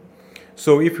unknown.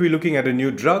 So if we're looking at a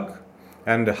new drug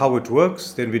and how it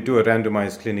works, then we do a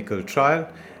randomized clinical trial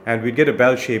and we get a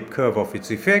bell-shaped curve of its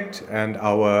effect, and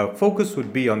our focus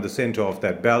would be on the center of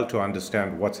that bell to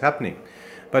understand what's happening.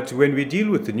 But when we deal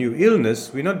with the new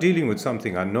illness, we're not dealing with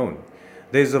something unknown.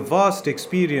 There's a vast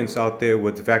experience out there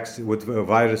with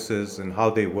viruses and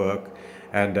how they work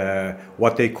and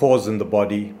what they cause in the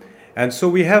body. And so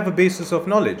we have a basis of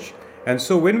knowledge. And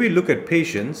so when we look at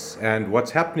patients and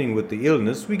what's happening with the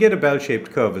illness, we get a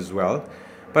bell-shaped curve as well.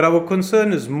 But our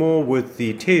concern is more with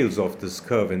the tails of this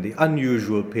curve and the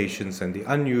unusual patients and the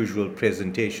unusual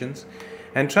presentations,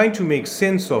 and trying to make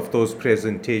sense of those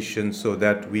presentations so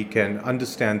that we can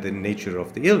understand the nature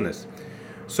of the illness.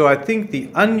 So I think the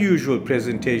unusual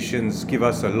presentations give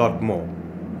us a lot more.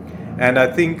 And I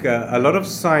think a lot of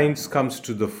science comes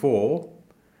to the fore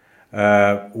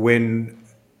when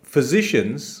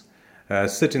physicians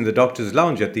sit in the doctor's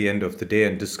lounge at the end of the day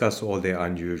and discuss all their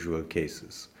unusual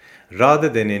cases, rather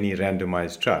than any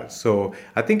randomized trials. So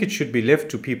I think it should be left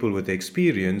to people with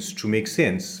experience to make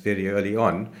sense very early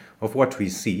on of what we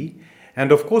see.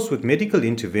 And of course, with medical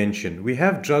intervention, we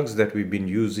have drugs that we've been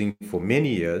using for many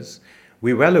years.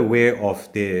 We're well aware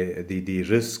of the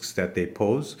risks that they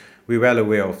pose. We're well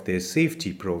aware of their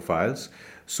safety profiles.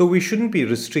 So we shouldn't be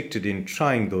restricted in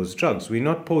trying those drugs. We're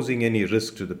not posing any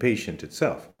risk to the patient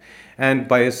itself. And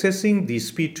by assessing the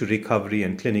speed to recovery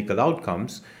and clinical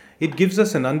outcomes, it gives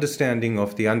us an understanding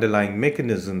of the underlying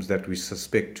mechanisms that we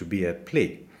suspect to be at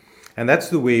play. And that's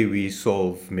the way we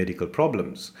solve medical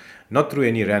problems, not through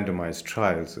any randomized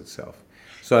trials itself.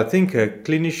 So I think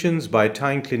clinicians, by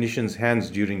tying clinicians' hands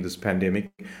during this pandemic,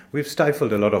 we've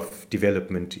stifled a lot of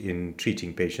development in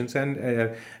treating patients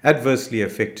and adversely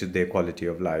affected their quality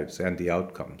of lives and the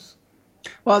outcomes.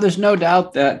 Well, there's no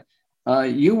doubt that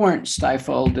you weren't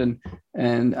stifled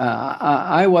and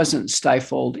I wasn't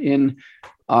stifled in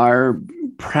our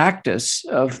practice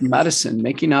of medicine,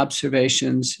 making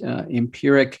observations,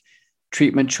 empiric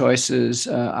treatment choices.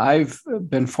 I've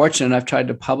been fortunate. I've tried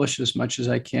to publish as much as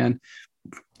I can,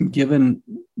 given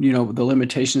the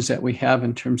limitations that we have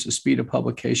in terms of speed of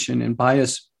publication and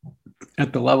bias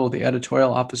at the level of the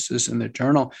editorial offices in the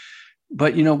journal.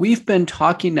 But we've been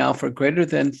talking now for greater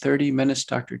than 30 minutes,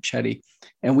 Dr. Chetty,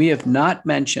 and we have not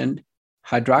mentioned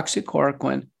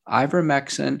hydroxychloroquine,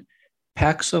 ivermectin,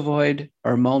 Paxlovid,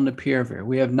 or molnupiravir.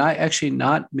 We have not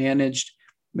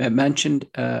mentioned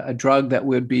a drug that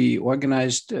would be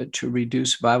organized to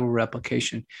reduce viral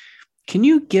replication. Can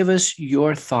you give us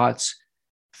your thoughts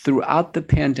throughout the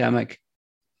pandemic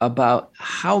about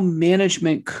how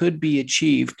management could be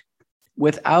achieved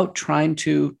without trying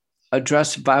to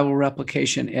address viral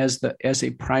replication as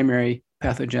a primary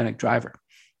pathogenic driver?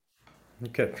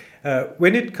 Okay.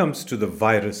 When it comes to the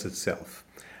virus itself,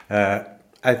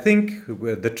 I think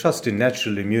the trust in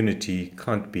natural immunity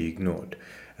can't be ignored.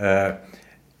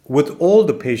 With all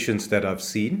the patients that I've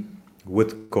seen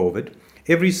with COVID,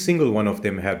 every single one of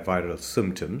them had viral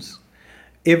symptoms.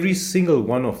 Every single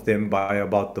one of them, by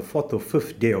about the 4th or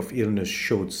 5th day of illness,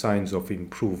 showed signs of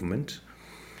improvement.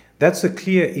 That's a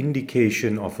clear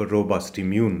indication of a robust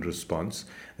immune response,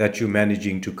 that you're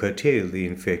managing to curtail the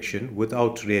infection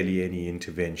without really any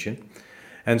intervention.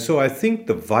 And so I think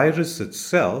the virus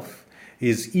itself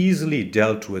is easily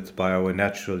dealt with by our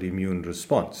natural immune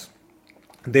response.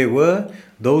 There were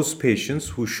those patients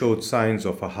who showed signs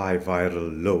of a high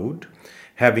viral load,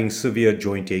 having severe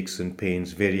joint aches and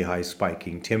pains, very high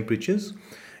spiking temperatures.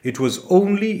 It was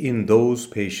only in those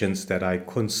patients that I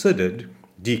considered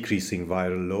decreasing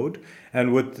viral load,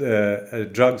 and with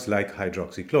drugs like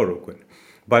hydroxychloroquine.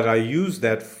 But I used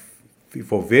that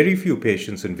for very few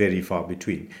patients and very far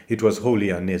between. It was wholly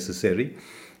unnecessary.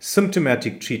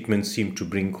 Symptomatic treatment seemed to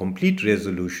bring complete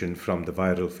resolution from the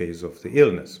viral phase of the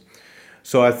illness.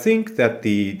 So I think that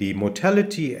the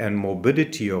mortality and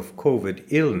morbidity of COVID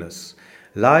illness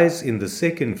lies in the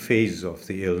second phase of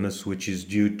the illness, which is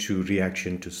due to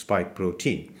reaction to spike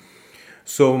protein.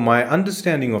 So my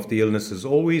understanding of the illness has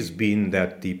always been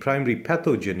that the primary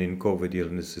pathogen in COVID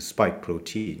illness is spike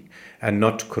protein and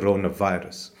not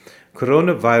coronavirus.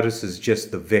 Coronavirus is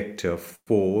just the vector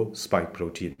for spike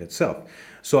protein itself.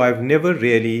 So I've never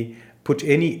really put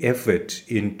any effort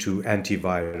into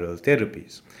antiviral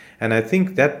therapies. And I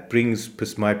think that brings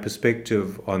my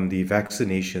perspective on the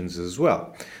vaccinations as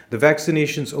well. The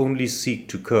vaccinations only seek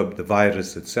to curb the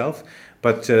virus itself,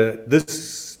 but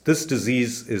this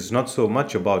disease is not so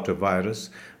much about a virus,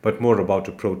 but more about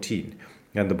a protein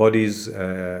and the body's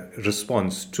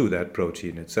response to that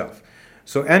protein itself.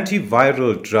 So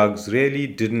antiviral drugs really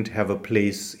didn't have a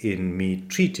place in me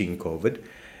treating COVID.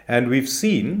 And we've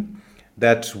seen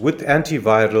that with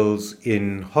antivirals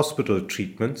in hospital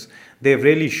treatments, they've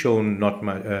really shown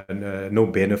no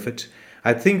benefit.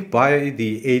 I think by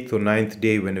the 8th or 9th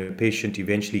day, when a patient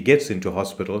eventually gets into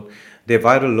hospital, their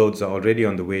viral loads are already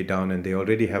on the way down and they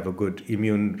already have a good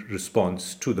immune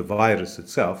response to the virus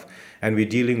itself. And we're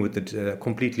dealing with a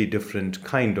completely different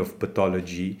kind of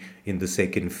pathology in the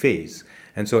second phase.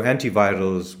 And so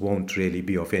antivirals won't really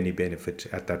be of any benefit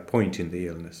at that point in the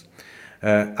illness.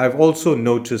 I've also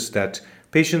noticed that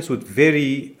patients with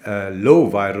very low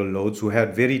viral loads who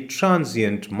had very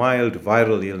transient, mild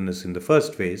viral illness in the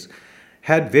first phase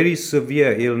had very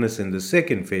severe illness in the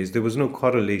second phase. There was no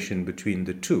correlation between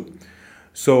the two.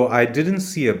 So I didn't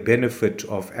see a benefit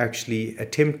of actually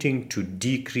attempting to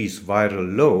decrease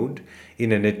viral load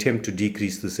in an attempt to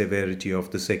decrease the severity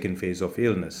of the second phase of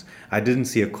illness. I didn't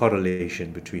see a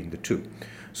correlation between the two.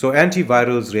 So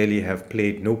antivirals really have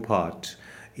played no part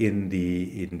in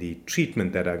the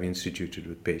treatment that I've instituted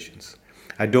with patients.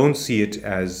 I don't see it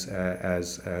as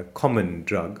a common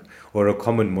drug or a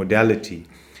common modality.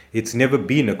 It's never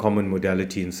been a common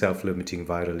modality in self-limiting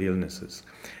viral illnesses,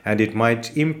 and it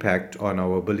might impact on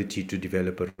our ability to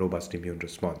develop a robust immune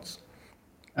response.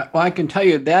 Well, I can tell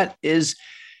you that is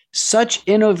such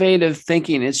innovative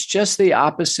thinking. It's just the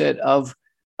opposite of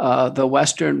the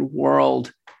Western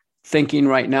world thinking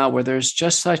right now, where there's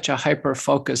just such a hyper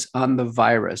focus on the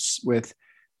virus with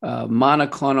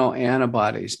monoclonal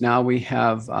antibodies. Now we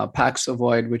have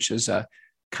Paxlovid, which is a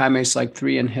kinase like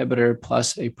 3 inhibitor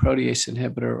plus a protease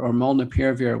inhibitor, or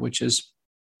molnupiravir, which is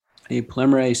a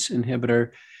polymerase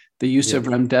inhibitor, the use of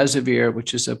remdesivir,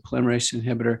 which is a polymerase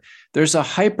inhibitor. There's a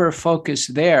hyper focus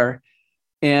there.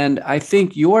 And I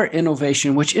think your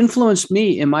innovation, which influenced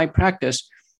me in my practice,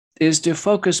 is to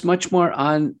focus much more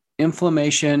on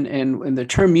inflammation. And the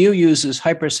term you use is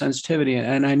hypersensitivity.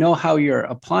 And I know how you're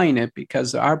applying it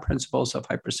because there are principles of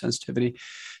hypersensitivity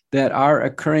that are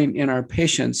occurring in our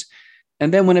patients.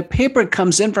 And then when a paper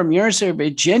comes in from University of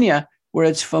Virginia, where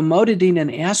it's famotidine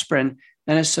and aspirin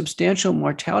and a substantial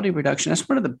mortality reduction, that's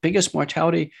one of the biggest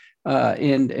mortality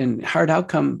and hard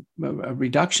outcome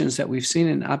reductions that we've seen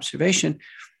in observation.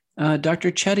 Dr.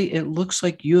 Chetty, it looks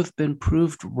like you have been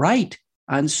proved right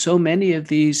on so many of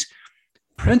these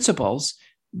principles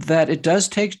that it does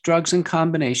take drugs in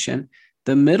combination.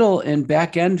 The middle and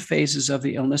back end phases of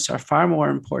the illness are far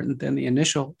more important than the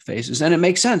initial phases. And it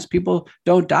makes sense. People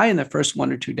don't die in the first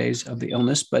 1 or 2 days of the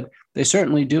illness, but they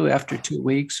certainly do after 2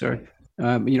 weeks. Or,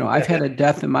 I've had a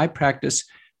death in my practice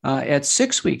at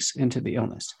 6 weeks into the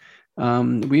illness.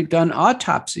 We've done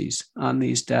autopsies on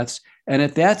these deaths. And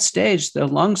at that stage, the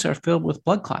lungs are filled with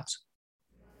blood clots.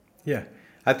 Yeah,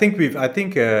 I think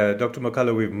Dr.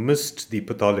 McCullough, we've missed the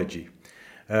pathology.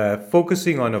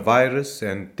 Focusing on a virus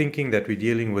and thinking that we're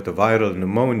dealing with a viral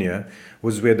pneumonia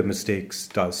was where the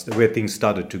where things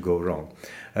started to go wrong.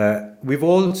 We've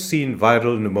all seen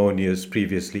viral pneumonias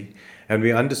previously, and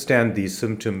we understand the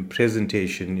symptom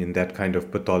presentation in that kind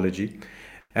of pathology.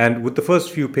 And with the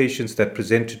first few patients that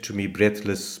presented to me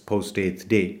breathless post 8th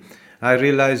day, I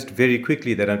realized very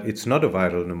quickly that it's not a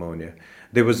viral pneumonia.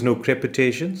 There was no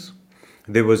crepitations,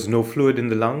 there was no fluid in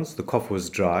the lungs, the cough was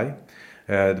dry.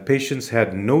 The patients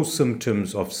had no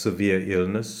symptoms of severe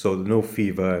illness, so no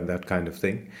fever and that kind of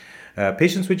thing.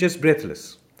 Patients were just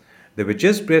breathless. They were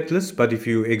just breathless, but if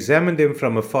you examined them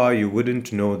from afar, you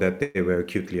wouldn't know that they were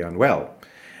acutely unwell.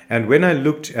 And when I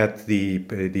looked at the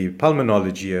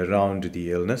pulmonology around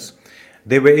the illness,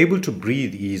 they were able to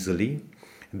breathe easily.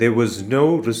 There was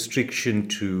no restriction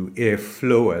to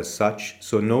airflow as such,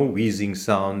 so no wheezing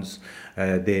sounds.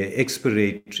 Their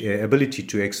ability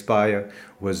to expire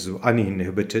was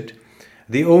uninhibited.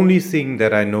 The only thing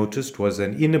that I noticed was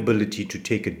an inability to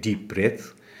take a deep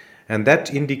breath, and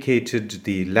that indicated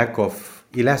the lack of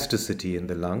elasticity in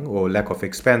the lung or lack of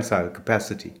expansile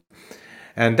capacity.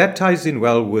 And that ties in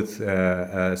well with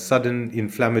a sudden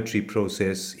inflammatory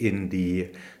process in the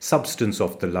substance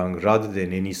of the lung rather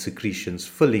than any secretions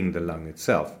filling the lung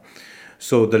itself.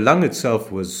 So the lung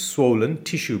itself was swollen,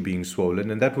 tissue being swollen,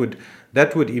 and that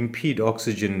would impede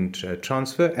oxygen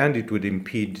transfer, and it would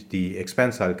impede the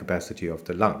expansile capacity of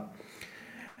the lung.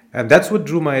 And that's what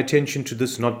drew my attention to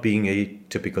this not being a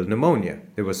typical pneumonia.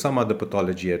 There was some other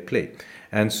pathology at play.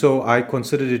 And so I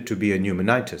considered it to be a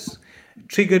pneumonitis,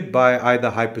 triggered by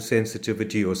either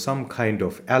hypersensitivity or some kind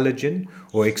of allergen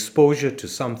or exposure to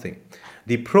something.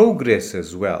 The progress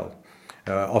as well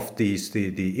of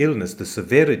the illness, the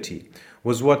severity,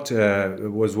 was what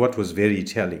was very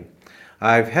telling.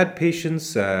 I've had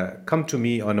patients come to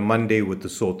me on a Monday with the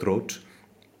sore throat.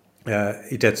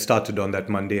 It had started on that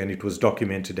Monday and it was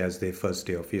documented as their first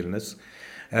day of illness.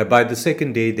 By the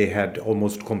second day, they had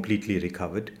almost completely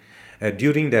recovered.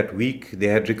 During that week, they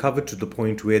had recovered to the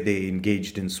point where they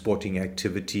engaged in sporting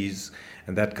activities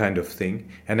and that kind of thing,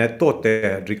 and I thought they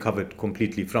had recovered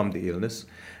completely from the illness.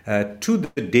 To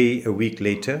the day a week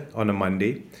later, on a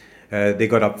Monday, they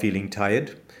got up feeling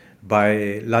tired.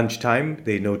 By lunchtime,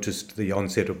 they noticed the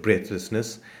onset of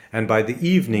breathlessness, and by the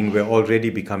evening, were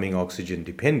already becoming oxygen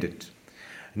dependent.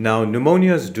 Now,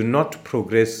 pneumonias do not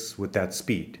progress with that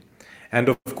speed. And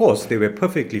of course, they were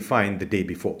perfectly fine the day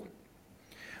before.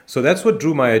 So that's what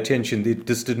drew my attention.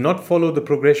 This did not follow the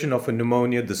progression of a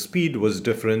pneumonia. The speed was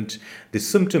different. The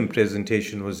symptom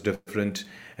presentation was different.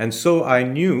 And so I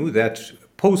knew that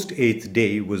post-8th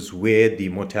day was where the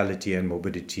mortality and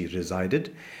morbidity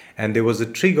resided. And there was a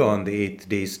trigger on the 8th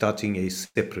day starting a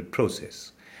separate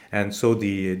process. And so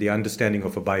the understanding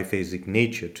of a biphasic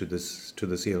nature to this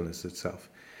illness itself.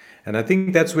 And I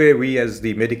think that's where we as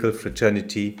the medical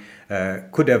fraternity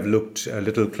could have looked a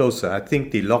little closer. I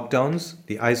think the lockdowns,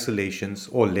 the isolations,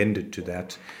 all lended to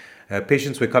that.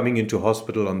 Patients were coming into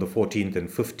hospital on the 14th and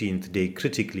 15th day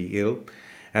critically ill.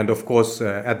 And of course,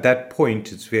 at that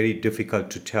point, it's very difficult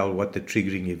to tell what the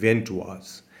triggering event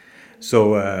was.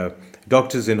 So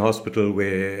doctors in hospital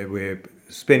were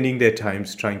spending their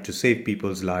times trying to save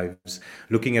people's lives,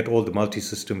 looking at all the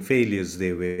multi-system failures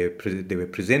they were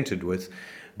presented with.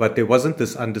 But there wasn't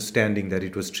this understanding that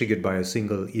it was triggered by a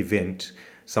single event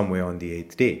somewhere on the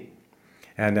 8th day.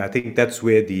 And I think that's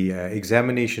where the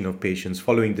examination of patients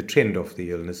following the trend of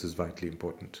the illness is vitally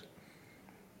important.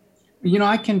 You know,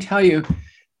 I can tell you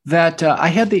that I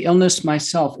had the illness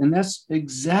myself, and that's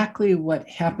exactly what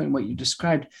happened. What you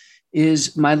described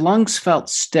is my lungs felt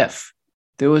stiff.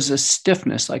 There was a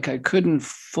stiffness, like I couldn't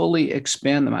fully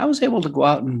expand them. I was able to go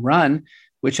out and run,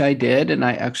 which I did, and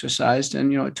I exercised,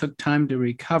 and, it took time to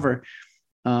recover.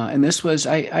 And this was,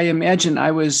 I imagine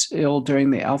I was ill during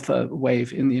the alpha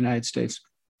wave in the United States.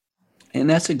 And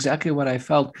that's exactly what I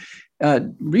felt.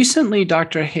 Recently,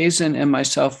 Dr. Hazen and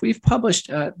myself, we've published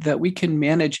that we can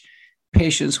manage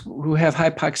patients who have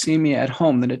hypoxemia at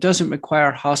home, that it doesn't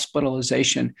require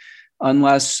hospitalization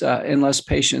unless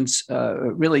patients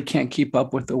really can't keep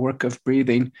up with the work of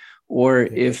breathing, or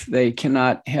if they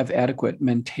cannot have adequate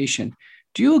mentation.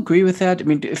 Do you agree with that? I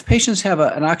mean, if patients have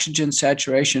an oxygen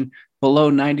saturation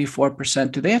below 94%,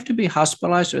 do they have to be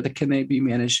hospitalized, or can they be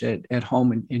managed at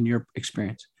home in your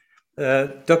experience?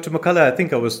 Dr. McCullough, I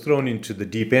think I was thrown into the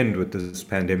deep end with this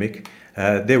pandemic.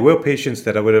 There were patients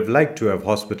that I would have liked to have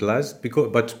hospitalized,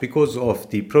 but because of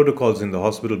the protocols in the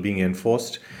hospital being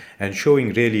enforced and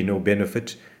showing really no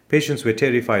benefit, patients were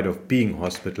terrified of being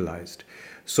hospitalized.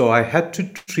 So I had to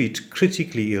treat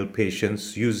critically ill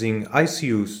patients using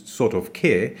ICU sort of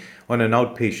care on an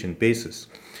outpatient basis.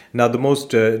 Now, the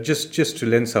most, just to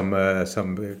lend some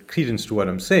credence to what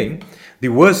I'm saying, the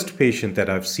worst patient that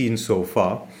I've seen so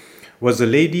far was a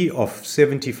lady of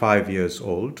 75 years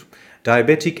old,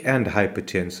 diabetic and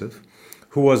hypertensive,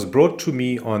 who was brought to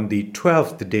me on the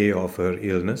 12th day of her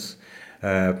illness.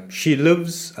 She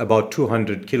lives about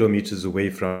 200 kilometers away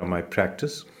from my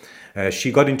practice.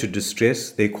 She got into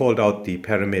distress. They called out the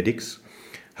paramedics.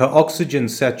 Her oxygen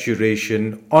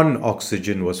saturation on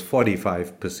oxygen was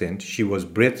 45%. She was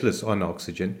breathless on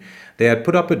oxygen. They had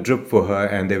put up a drip for her,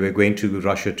 and they were going to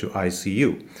rush her to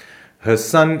ICU. Her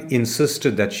son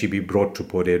insisted that she be brought to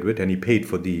Port Edward, and he paid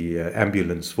for the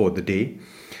ambulance for the day.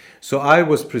 So I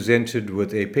was presented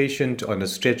with a patient on a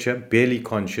stretcher, barely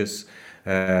conscious,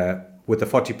 with a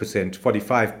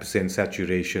 45%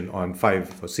 saturation on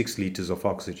 5 or 6 liters of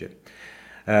oxygen.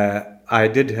 I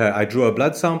drew her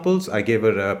blood samples, I gave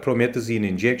her a promethazine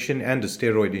injection and a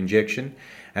steroid injection,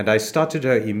 and I started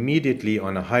her immediately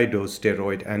on a high-dose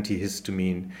steroid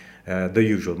antihistamine, the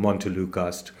usual,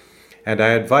 Montelukast. And I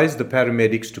advised the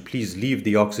paramedics to please leave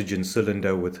the oxygen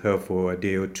cylinder with her for a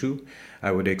day or two.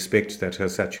 I would expect that her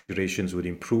saturations would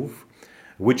improve,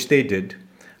 which they did.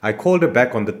 I called her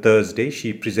back on the Thursday.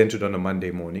 She presented on a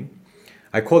Monday morning.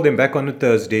 I called them back on a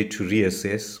Thursday to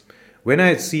reassess. When I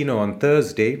had seen her on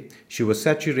Thursday, she was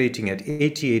saturating at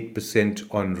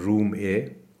 88% on room air.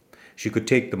 She could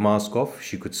take the mask off.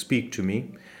 She could speak to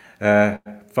me.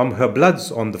 From her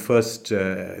bloods on the first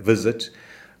visit,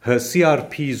 her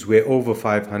CRPs were over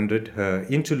 500, her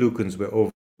interleukins were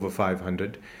over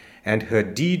 500, and her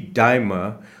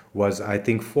D-dimer was, I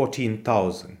think,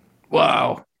 14,000.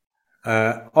 Wow.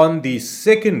 On the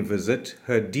second visit,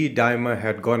 her D-dimer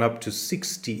had gone up to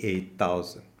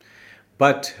 68,000.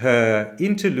 But her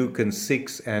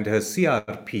interleukin-6 and her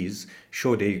CRPs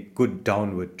showed a good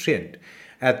downward trend.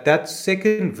 At that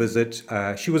second visit,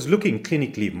 she was looking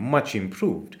clinically much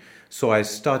improved. So I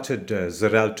started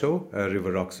Xarelto,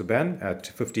 rivaroxaban, at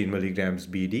 15 milligrams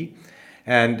BD.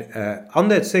 And on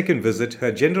that second visit,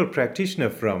 her general practitioner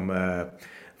from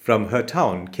her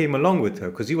town came along with her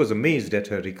because he was amazed at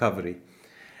her recovery.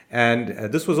 And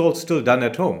this was all still done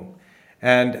at home.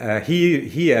 And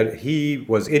he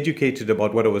was educated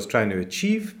about what I was trying to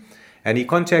achieve. And he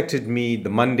contacted me the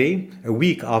Monday, a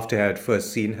week after I had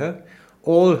first seen her.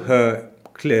 All her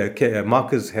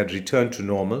markers had returned to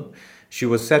normal. She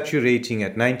was saturating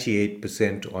at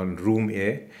 98% on room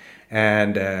air,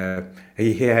 and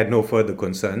he had no further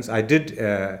concerns. I did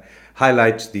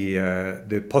highlight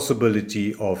the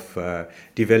possibility of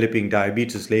developing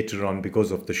diabetes later on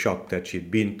because of the shock that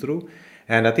she'd been through.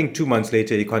 And I think 2 months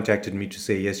later, he contacted me to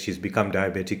say, yes, she's become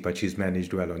diabetic, but she's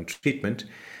managed well on treatment.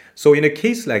 So in a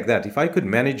case like that, if I could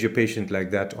manage a patient like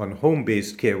that on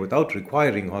home-based care without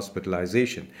requiring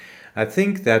hospitalization, I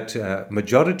think that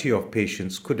majority of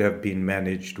patients could have been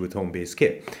managed with home-based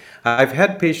care. I've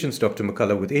had patients, Dr.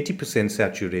 McCullough, with 80%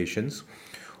 saturations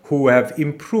who have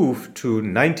improved to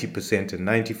 90% and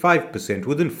 95%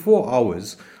 within 4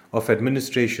 hours of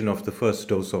administration of the first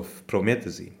dose of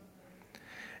promethazine.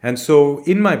 And so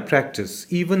in my practice,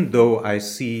 even though I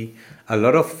see a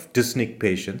lot of dyspneic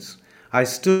patients, I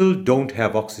still don't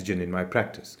have oxygen in my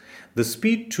practice. The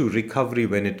speed to recovery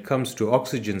when it comes to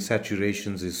oxygen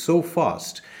saturations is so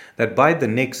fast that by the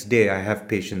next day I have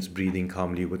patients breathing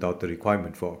calmly without the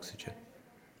requirement for oxygen.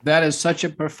 That is such a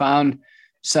profound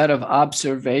set of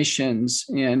observations.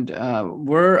 And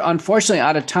we're unfortunately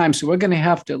out of time, so we're going to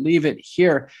have to leave it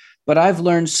here. But I've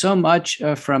learned so much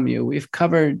from you. We've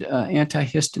covered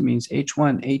antihistamines,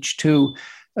 H1, H2,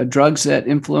 drugs that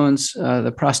influence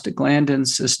the prostaglandin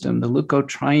system, the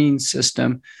leukotriene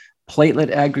system,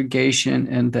 platelet aggregation,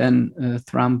 and then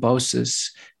thrombosis,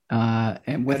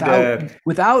 and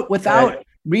without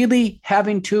really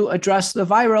having to address the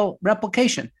viral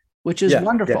replication, which is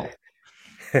wonderful.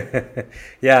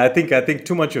 Yeah, I think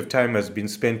too much of time has been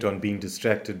spent on being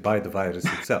distracted by the virus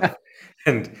itself.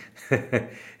 And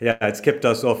yeah, it's kept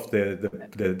us off the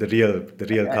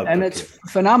real culprit. And it's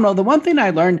phenomenal. The one thing I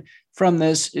learned from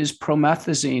this is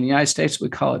promethazine. In the United States, we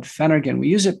call it Phenergan. We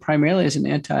use it primarily as an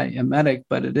antiemetic,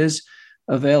 but it is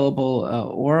available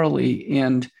orally.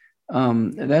 And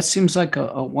that seems like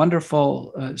a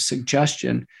wonderful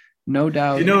suggestion, no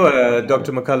doubt. You know,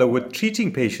 Dr. McCullough, with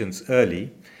treating patients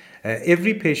early,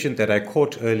 every patient that I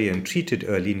caught early and treated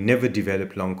early never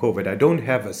developed long COVID. I don't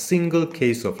have a single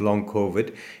case of long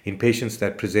COVID in patients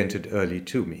that presented early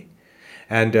to me.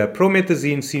 And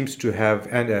promethazine seems to have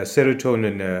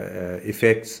serotonin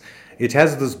effects. It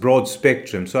has this broad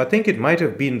spectrum. So I think it might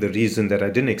have been the reason that I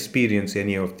didn't experience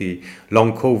any of the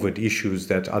long COVID issues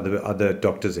that other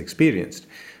doctors experienced.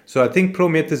 So I think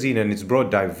promethazine and its broad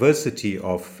diversity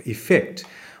of effect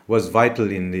was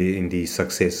vital in the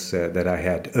success that I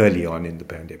had early on in the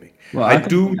pandemic. Well, I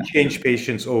do change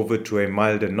patients over to a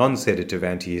milder non-sedative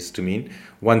antihistamine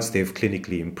once they've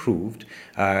clinically improved.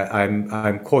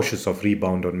 I'm cautious of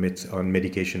rebound on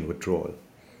medication withdrawal.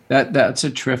 That's a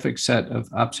terrific set of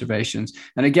observations.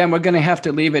 And again, we're going to have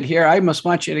to leave it here. I must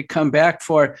want you to come back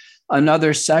for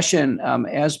another session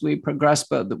as we progress,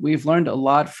 but we've learned a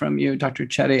lot from you, Dr.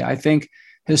 Chetty. I think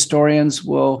historians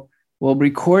will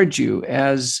record you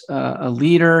as a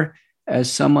leader, as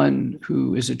someone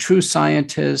who is a true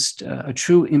scientist, a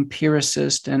true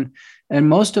empiricist, and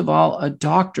most of all, a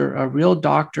doctor, a real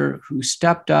doctor who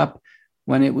stepped up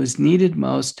when it was needed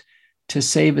most to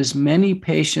save as many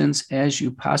patients as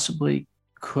you possibly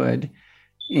could.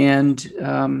 And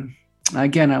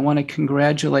again, I want to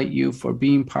congratulate you for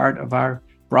being part of our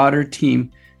broader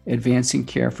team advancing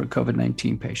care for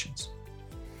COVID-19 patients.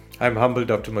 I'm humbled,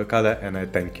 Dr. McCullough, and I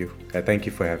thank you. I thank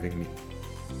you for having me.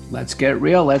 Let's get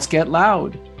real. Let's get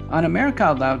loud on America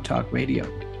Out Loud Talk Radio.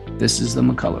 This is the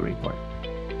McCullough Report.